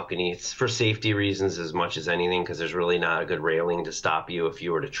on the balcony. It's for safety reasons as much as anything, because there's really not a good railing to stop you if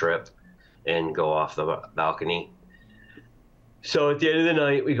you were to trip and go off the balcony. So at the end of the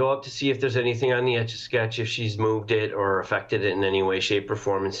night, we go up to see if there's anything on the Etch-a-Sketch, if she's moved it or affected it in any way, shape, or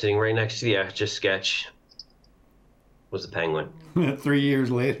form. And sitting right next to the Etch-a-Sketch was the penguin. 3 years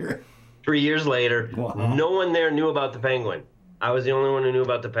later. 3 years later, Wow. No one there knew about the penguin. I was the only one who knew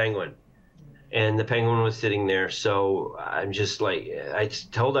about the penguin. And the penguin was sitting there. So I'm just like, I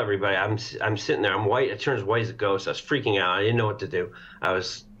just told everybody, I'm sitting there. I'm white. It turns white as a ghost. I was freaking out. I didn't know what to do.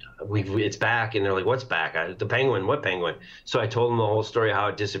 It's back, and they're like, what's back? The penguin. What penguin? So I told them the whole story, how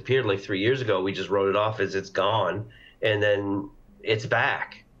it disappeared like 3 years ago. We just wrote it off as it's gone, and then it's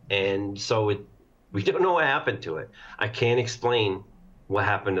back. And so we don't know what happened to it. I can't explain what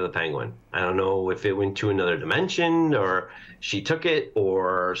happened to the penguin. I don't know if it went to another dimension, or she took it,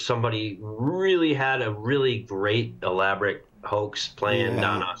 or somebody really had a really great elaborate hoax planned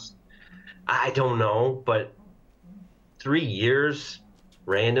on us. I don't know, but 3 years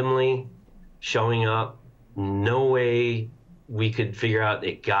randomly showing up, no way we could figure out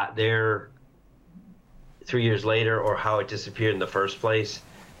it got there 3 years later or how it disappeared in the first place.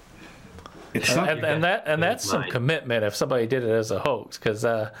 And that's some commitment if somebody did it as a hoax, because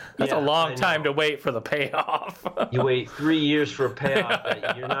that's a long time to wait for the payoff. You wait 3 years for a payoff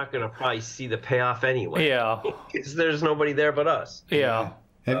that you're not going to probably see the payoff anyway. Yeah. Because there's nobody there but us. Yeah.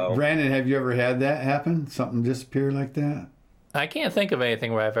 Brandon, have you ever had that happen? Something disappear like that? I can't think of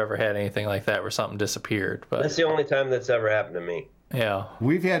anything where I've ever had anything like that where something disappeared. But that's the only time that's ever happened to me. Yeah.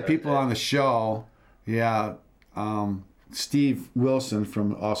 We've had people on the show, Steve Wilson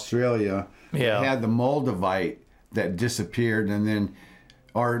from Australia had the Moldavite that disappeared, and then,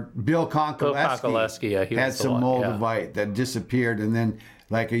 or Bill Konkoleski had some Moldavite that disappeared, and then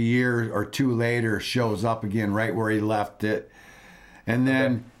like a year or two later shows up again right where he left it. And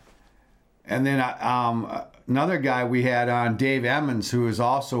then another guy we had on, Dave Emmons, who is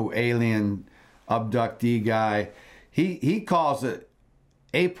also alien abductee guy. He calls it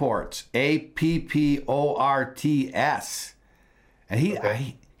apports, APPORTS, and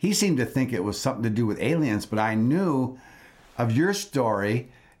he seemed to think it was something to do with aliens. But I knew of your story,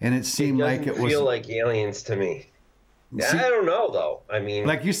 and it seemed like it was feel like aliens to me. See, I don't know though. I mean,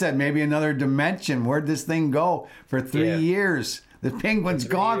 like you said, maybe another dimension. Where'd this thing go for 3 years? The penguin's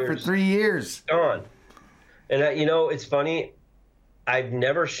gone for 3 years. Gone. And it's funny. I've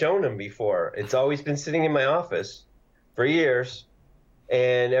never shown him before. It's always been sitting in my office for years.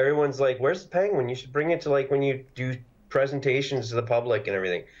 And everyone's like, "Where's the penguin? You should bring it to like when you do presentations to the public and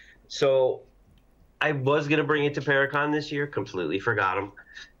everything." So I was gonna bring it to Paracon this year. Completely forgot him.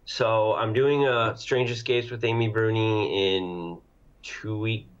 So I'm doing a Strange Escapes with Amy Bruni in a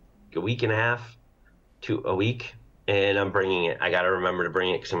week and a half to a week, and I'm bringing it. I got to remember to bring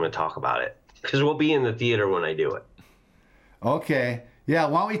it because I'm going to talk about it because we'll be in the theater when I do it. Okay, yeah.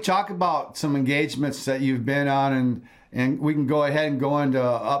 Why don't we talk about some engagements that you've been on, and we can go ahead and go into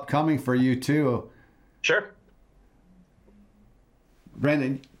upcoming for you too. Sure.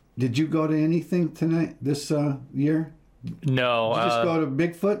 Brendan, did you go to anything tonight this year? No. Did you just go to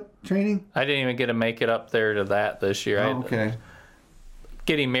Bigfoot training? I didn't even get to make it up there to that this year. Oh, okay.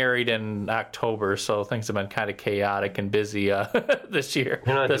 Getting married in October, so things have been kind of chaotic and busy this year,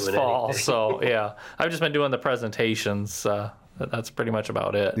 this fall. Anything. So yeah, I've just been doing the presentations. That's pretty much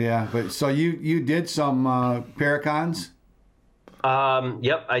about it. Yeah, but so you did some Paracons?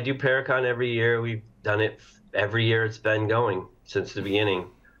 Yep, I do Paracon every year. We've done it every year. It's been going since the beginning.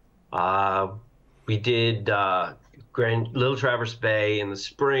 We did Little Traverse Bay in the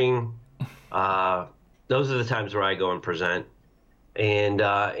spring. Those are the times where I go and present. And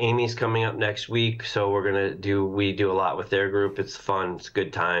Amy's coming up next week, so we do a lot with their group. It's fun. It's a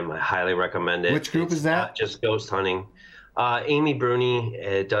good time. I highly recommend it. Which group is that? Not just ghost hunting. Amy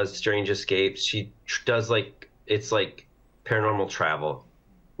Bruni does Strange Escapes. She does it's like paranormal travel,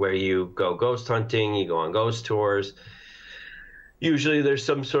 where you go ghost hunting, you go on ghost tours. Usually there's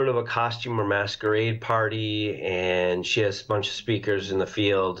some sort of a costume or masquerade party, and she has a bunch of speakers in the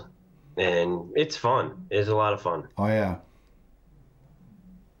field, and it's fun. It's a lot of fun. Oh, yeah.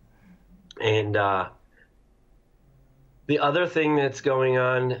 And the other thing that's going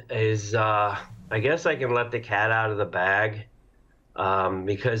on is I guess I can let the cat out of the bag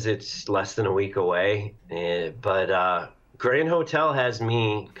because it's less than a week away. But Grand Hotel has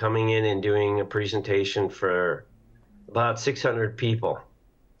me coming in and doing a presentation for about 600 people.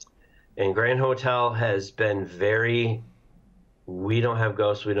 And Grand Hotel has been we don't have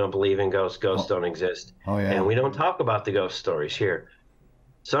ghosts, we don't believe in ghosts, ghosts don't exist. Oh, yeah. And we don't talk about the ghost stories here.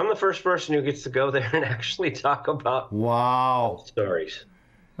 So I'm the first person who gets to go there and actually talk about stories.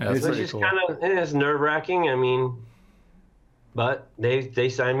 Yeah, that's Which pretty is cool. kind of it's nerve-wracking. I mean, but they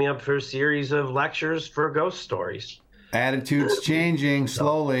signed me up for a series of lectures for ghost stories. Attitudes changing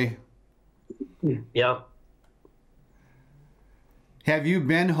slowly. Yep. Have you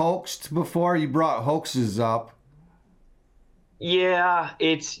been hoaxed before? You brought hoaxes up. Yeah,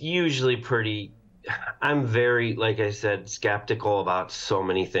 it's usually pretty. I'm very, like I said, skeptical about so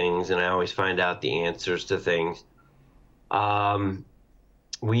many things, and I always find out the answers to things.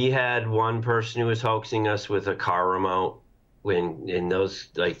 We had one person who was hoaxing us with a car remote in those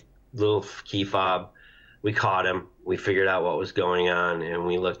like little key fob. We caught him. We figured out what was going on, and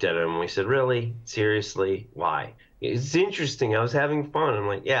we looked at him and we said, "Really? Seriously? Why?" It's interesting. I was having fun. I'm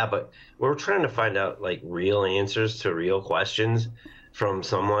like, yeah, but we're trying to find out like real answers to real questions from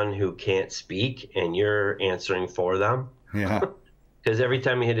someone who can't speak, and you're answering for them. Yeah. Because every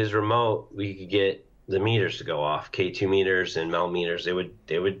time he hit his remote, we could get the meters to go off, K2 meters and mel meters. They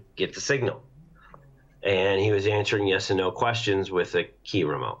would get the signal. And he was answering yes and no questions with a key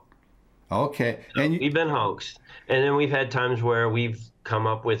remote. Okay. So And we've been hoaxed. And then we've had times where we've come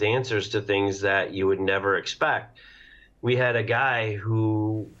up with answers to things that you would never expect. We had a guy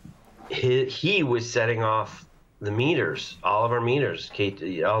who he was setting off the meters, all of our meters,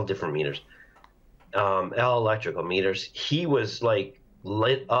 all different meters, all electrical meters. He was like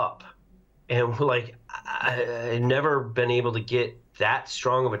lit up, and we're like, I've never been able to get that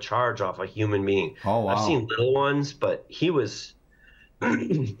strong of a charge off a human being. Oh, wow. I've seen little ones, but he was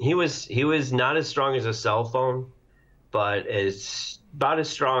he was not as strong as a cell phone, but about as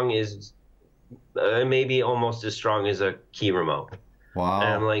strong as maybe almost as strong as a key remote. wow. And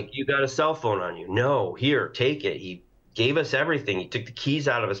I'm like, you got a cell phone on you? No, here, take it. He gave us everything. He took the keys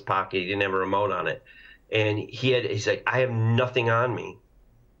out of his pocket. He didn't have a remote on it. And he's like, I have nothing on me.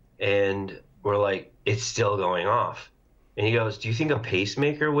 And we're like, it's still going off. And he goes, do you think a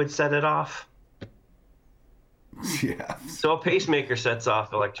pacemaker would set it off? Yeah. So a pacemaker sets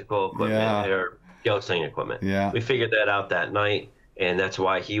off electrical equipment or counseling equipment. Yeah. We figured that out that night, and that's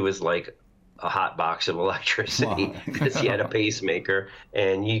why he was like a hot box of electricity, because he had a pacemaker,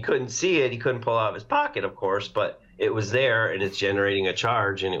 and you couldn't see it. He couldn't pull it out of his pocket, of course, but it was there, and it's generating a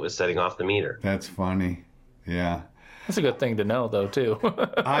charge, and it was setting off the meter. That's funny. Yeah. That's a good thing to know, though, too.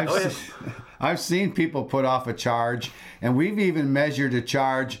 I've seen people put off a charge, and we've even measured a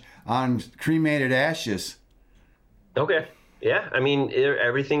charge on cremated ashes. Okay. Yeah. I mean,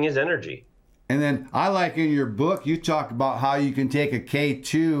 everything is energy. And then I like in your book, you talk about how you can take a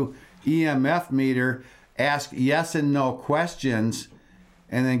K2 EMF meter, ask yes and no questions,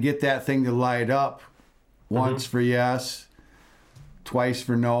 and then get that thing to light up once for yes, twice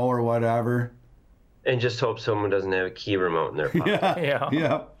for no, or whatever. And just hope someone doesn't have a key remote in their pocket.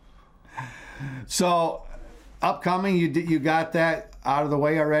 Yeah. So, upcoming, you got that out of the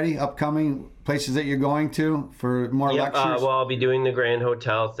way already? Upcoming places that you're going to for more lectures? Well, I'll be doing the Grand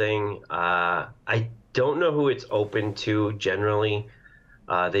Hotel thing. I don't know who it's open to generally.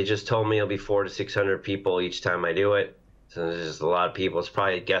 They just told me it'll be 400 to 600 people each time I do it. So there's just a lot of people. It's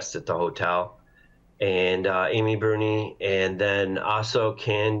probably guests at the hotel. And Amy Bruni, and then also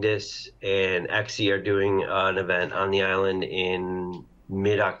Candace and Exie are doing an event on the island in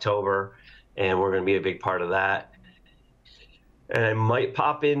mid-October, and we're going to be a big part of that. And I might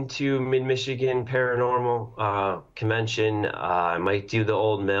pop into Mid-Michigan Paranormal Convention. I might do the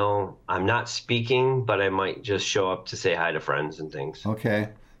Old Mill. I'm not speaking, but I might just show up to say hi to friends and things. Okay.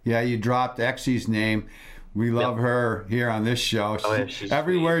 Yeah, you dropped Exie's name. We love her here on this show.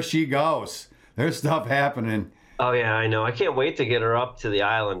 Everywhere she goes, there's stuff happening. Oh, yeah, I know. I can't wait to get her up to the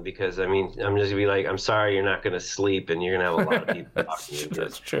island because, I mean, I'm just going to be like, I'm sorry you're not going to sleep, and you're going to have a lot of people talking to you.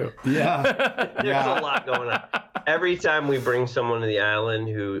 That's true. Yeah. There's a lot going on. Every time we bring someone to the island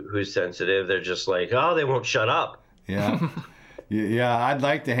who's sensitive, they're just like, oh, they won't shut up. Yeah. Yeah, I'd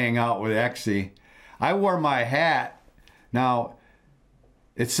like to hang out with Exie. I wore my hat. Now,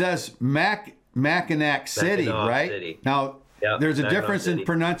 it says Mackinac City, right? City. Now, there's a difference in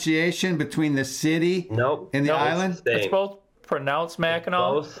pronunciation between the city and the island? It's both pronounced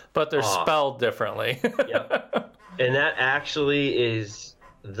Mackinaw, but they're spelled differently. Yep. And that actually is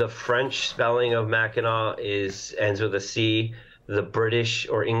the French spelling of Mackinaw ends with a C. The British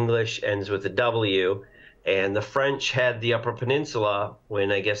or English ends with a W. And the French had the Upper Peninsula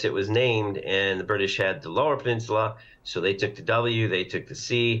when I guess it was named, and the British had the Lower Peninsula. So they took the W, they took the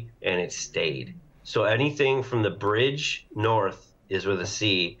C, and it stayed. So anything from the bridge north is with a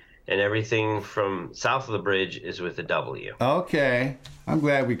C, and everything from south of the bridge is with a W. Okay. I'm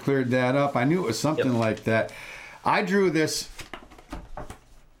glad we cleared that up. I knew it was something like that. I drew this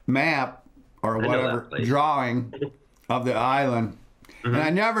map or whatever drawing of the island, and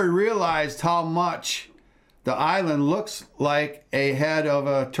I never realized how much the island looks like a head of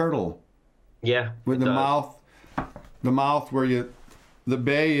a turtle. Yeah. With the mouth where the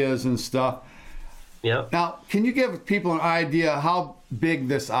bay is and stuff. Yeah. Now, can you give people an idea how big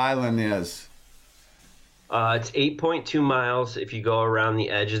this island is? It's 8.2 miles if you go around the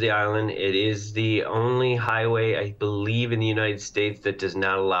edge of the island. It is the only highway, I believe, in the United States that does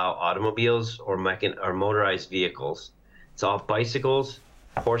not allow automobiles or motorized vehicles. It's all bicycles,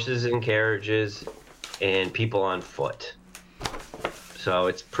 horses and carriages, and people on foot. So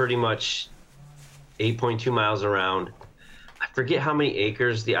it's pretty much 8.2 miles around. I forget how many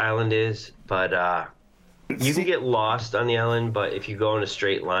acres the island is, but you can get lost on the island, but if you go in a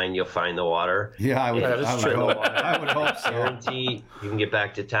straight line, you'll find the water. Yeah, I would hope so. Guarantee you can get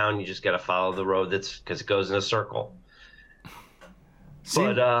back to town. You just got to follow the road because it goes in a circle.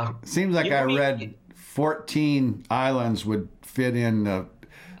 Seems like I read 14 islands would fit in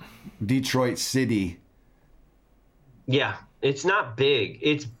Detroit City. Yeah, it's not big.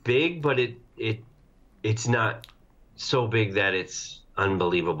 It's big, but it's not so big that it's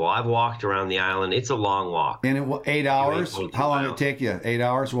unbelievable. I've walked around the island. It's a long walk. And 8 hours? How long did it take you? 8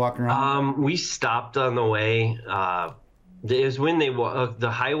 hours walking around? We stopped on the way. It was when the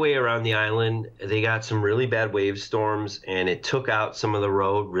highway around the island, they got some really bad wave storms, and it took out some of the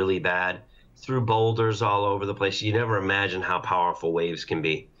road really bad. Threw boulders all over the place. You never imagine how powerful waves can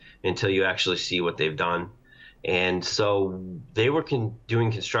be until you actually see what they've done. And so they were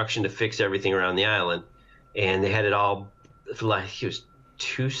doing construction to fix everything around the island, and they had it all, like it was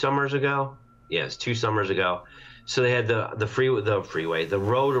 2 summers ago. Yes, 2 summers ago. So they had the freeway. The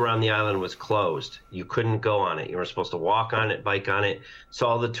road around the island was closed. You couldn't go on it. You were supposed to walk on it, bike on it. So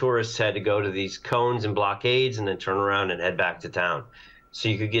all the tourists had to go to these cones and blockades and then turn around and head back to town. So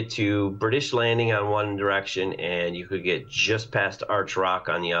you could get to British Landing on one direction, and you could get just past Arch Rock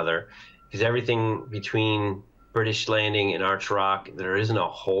on the other, because everything between British Landing and Arch Rock, there isn't a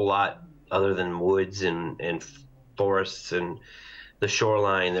whole lot other than woods and forests and the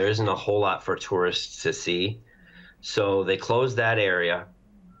shoreline. There isn't a whole lot for tourists to see. So they closed that area.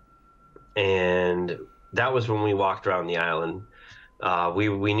 And that was when we walked around the island.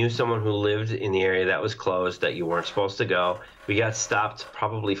 We knew someone who lived in the area that was closed, that you weren't supposed to go. We got stopped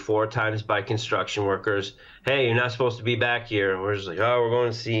probably 4 times by construction workers. Hey, you're not supposed to be back here. And we're just like, oh, we're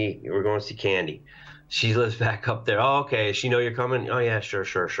going to see Candy. She lives back up there. Oh, okay. Does she know you're coming? Oh, yeah, sure.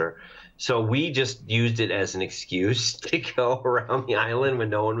 So we just used it as an excuse to go around the island when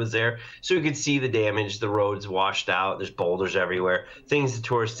no one was there, so we could see the damage. The roads washed out. There's boulders everywhere, things the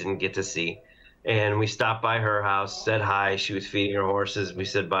tourists didn't get to see. And we stopped by her house, said hi. She was feeding her horses. We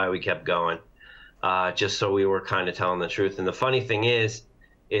said bye. We kept going, just so we were kind of telling the truth. And the funny thing is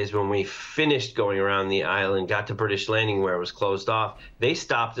when we finished going around the island, got to British Landing where it was closed off, they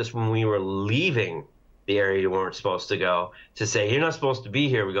stopped us when we were leaving the area you weren't supposed to go to say, you're not supposed to be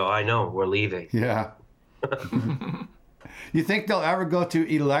here. We go, I know, we're leaving. Yeah. You think they'll ever go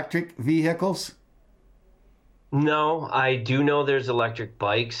to electric vehicles? No, I do know there's electric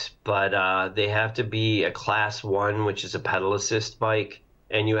bikes, but they have to be a class 1, which is a pedal assist bike,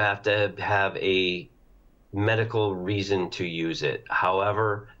 and you have to have a medical reason to use it.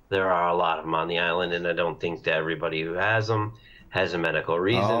 However, there are a lot of them on the island, and I don't think that everybody who has them has a medical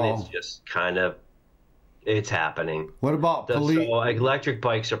reason. Oh. It's just kind of, it's happening. What about police? So electric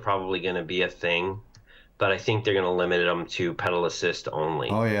bikes are probably going to be a thing, but I think they're going to limit them to pedal assist only.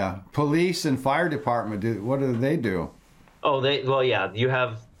 Oh, yeah. Police and fire department, what do they do? Oh, yeah, you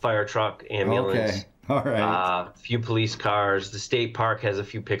have fire truck, ambulance. Okay. All right. A few police cars. The state park has a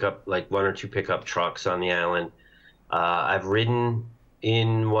few 1 or 2 pickup trucks on the island. I've ridden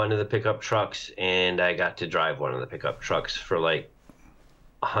in one of the pickup trucks, and I got to drive one of the pickup trucks for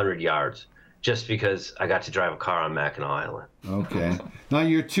 100 yards, just because I got to drive a car on Mackinac Island. Okay. Now,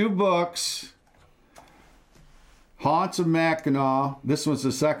 your 2 books, Haunts of Mackinaw, this one's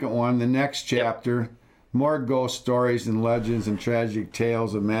the second one, the next chapter, more ghost stories and legends and tragic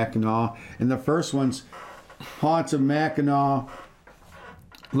tales of Mackinaw. And the first one's Haunts of Mackinaw,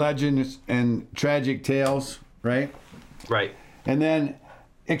 legends and tragic tales, right? Right. And then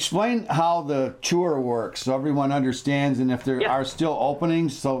explain how the tour works so everyone understands, and if there are still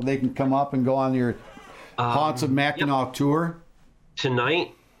openings so they can come up and go on your Haunts of Mackinaw tour.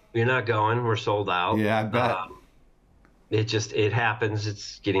 Tonight, You're not going. We're sold out. Yeah, I bet. It happens.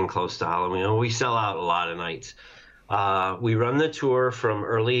 It's getting close to Halloween. We sell out a lot of nights. We run the tour from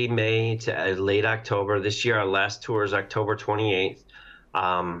early May to late October. This year, our last tour is October 28th.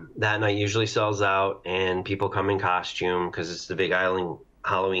 That night usually sells out, and people come in costume because it's the big island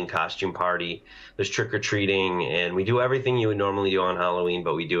Halloween costume party. There's trick-or-treating, and we do everything you would normally do on Halloween,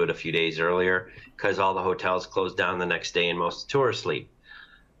 but we do it a few days earlier because all the hotels close down the next day and most tourists sleep.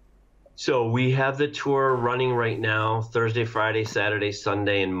 So we have the tour running right now, Thursday, Friday, Saturday,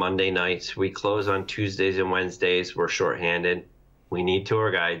 Sunday, and Monday nights. We close on Tuesdays and Wednesdays. We're shorthanded. We need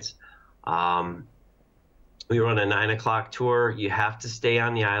tour guides. We run a 9 o'clock tour. You have to stay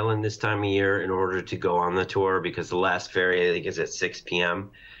on the island this time of year in order to go on the tour because the last ferry, I think, is at 6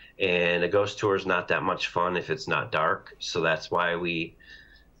 p.m. And a ghost tour is not that much fun if it's not dark. So that's why we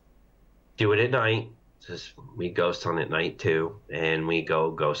do it at night. We ghost hunt at night too, and we go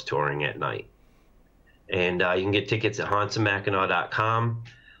ghost touring at night. And you can get tickets at hauntsofmackinaw.com.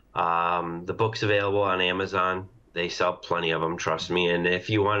 The book's available on Amazon. They sell plenty of them, trust me. And if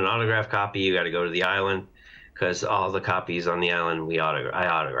you want an autographed copy, you got to go to the island because all the copies on the island, I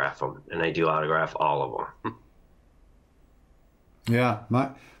autograph them, and I do autograph all of them. Yeah,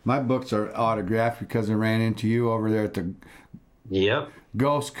 my books are autographed because I ran into you over there at the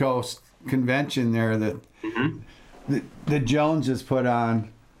Ghost Coast convention there that the Joneses put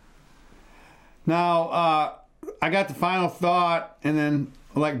on. Now, I got the final thought, and then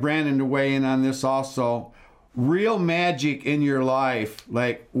I'd like Brandon to weigh in on this also. Real magic in your life,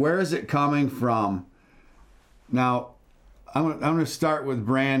 like where is it coming from? Now, I'm going to start with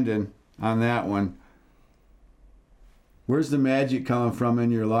Brandon on that one. Where's the magic coming from in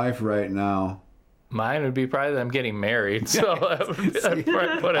your life right now? Mine would be probably that I'm getting married, so I'd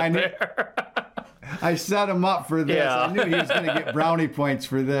probably put it there. I set him up for this. Yeah. I knew he was going to get brownie points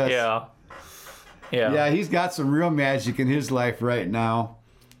for this. Yeah, he's got some real magic in his life right now.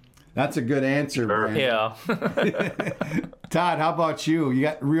 That's a good answer, Brandon. Yeah. Todd, how about you? You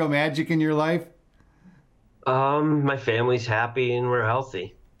got real magic in your life? My family's happy and we're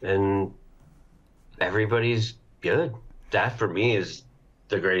healthy, and everybody's good. That for me is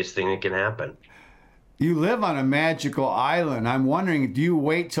the greatest thing that can happen. You live on a magical island. I'm wondering, do you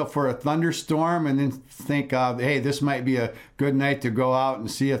wait till for a thunderstorm and then think, hey, this might be a good night to go out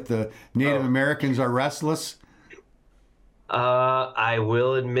and see if the Native Americans are restless? I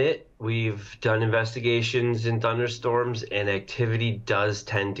will admit we've done investigations in thunderstorms, and activity does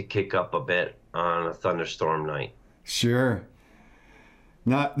tend to kick up a bit on a thunderstorm night. Sure.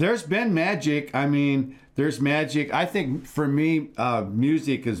 Now, there's been magic. I mean, there's magic. I think for me,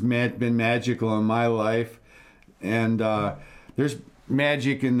 music has been magical in my life. And there's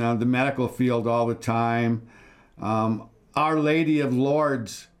magic in the medical field all the time. Our Lady of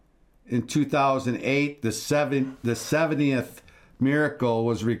Lourdes in 2008, the 70th miracle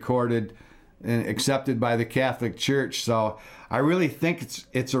was recorded and accepted by the Catholic Church. So I really think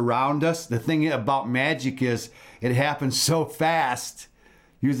it's around us. The thing about magic is it happens so fast.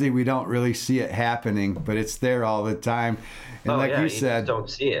 Usually we don't really see it happening, but it's there all the time. And like you said, just don't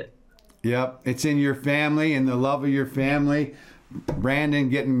see it. Yep, it's in your family and the love of your family.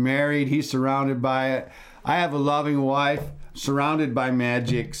 Brandon getting married, he's surrounded by it. I have a loving wife, surrounded by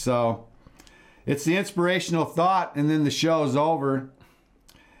magic. So it's the inspirational thought, and then the show's over.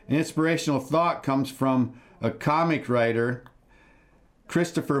 An inspirational thought comes from a comic writer,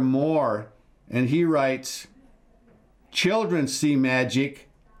 Christopher Moore, and he writes, "Children see magic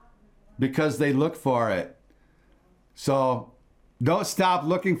because they look for it." So don't stop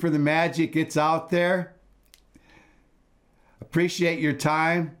looking for the magic. It's out there. Appreciate your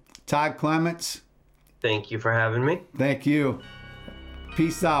time, Todd Clements. Thank you for having me. Thank you.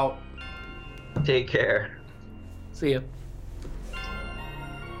 Peace out. Take care. See ya.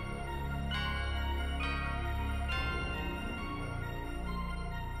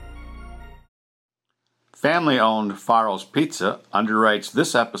 Family-owned Faro's Pizza underwrites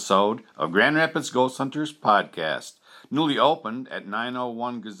this episode of Grand Rapids Ghost Hunters podcast. Newly opened at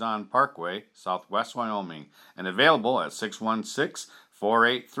 901 Gazan Parkway, Southwest Wyoming, and available at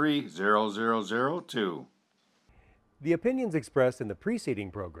 616-483-0002. The opinions expressed in the preceding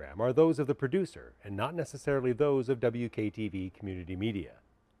program are those of the producer and not necessarily those of WKTV Community Media.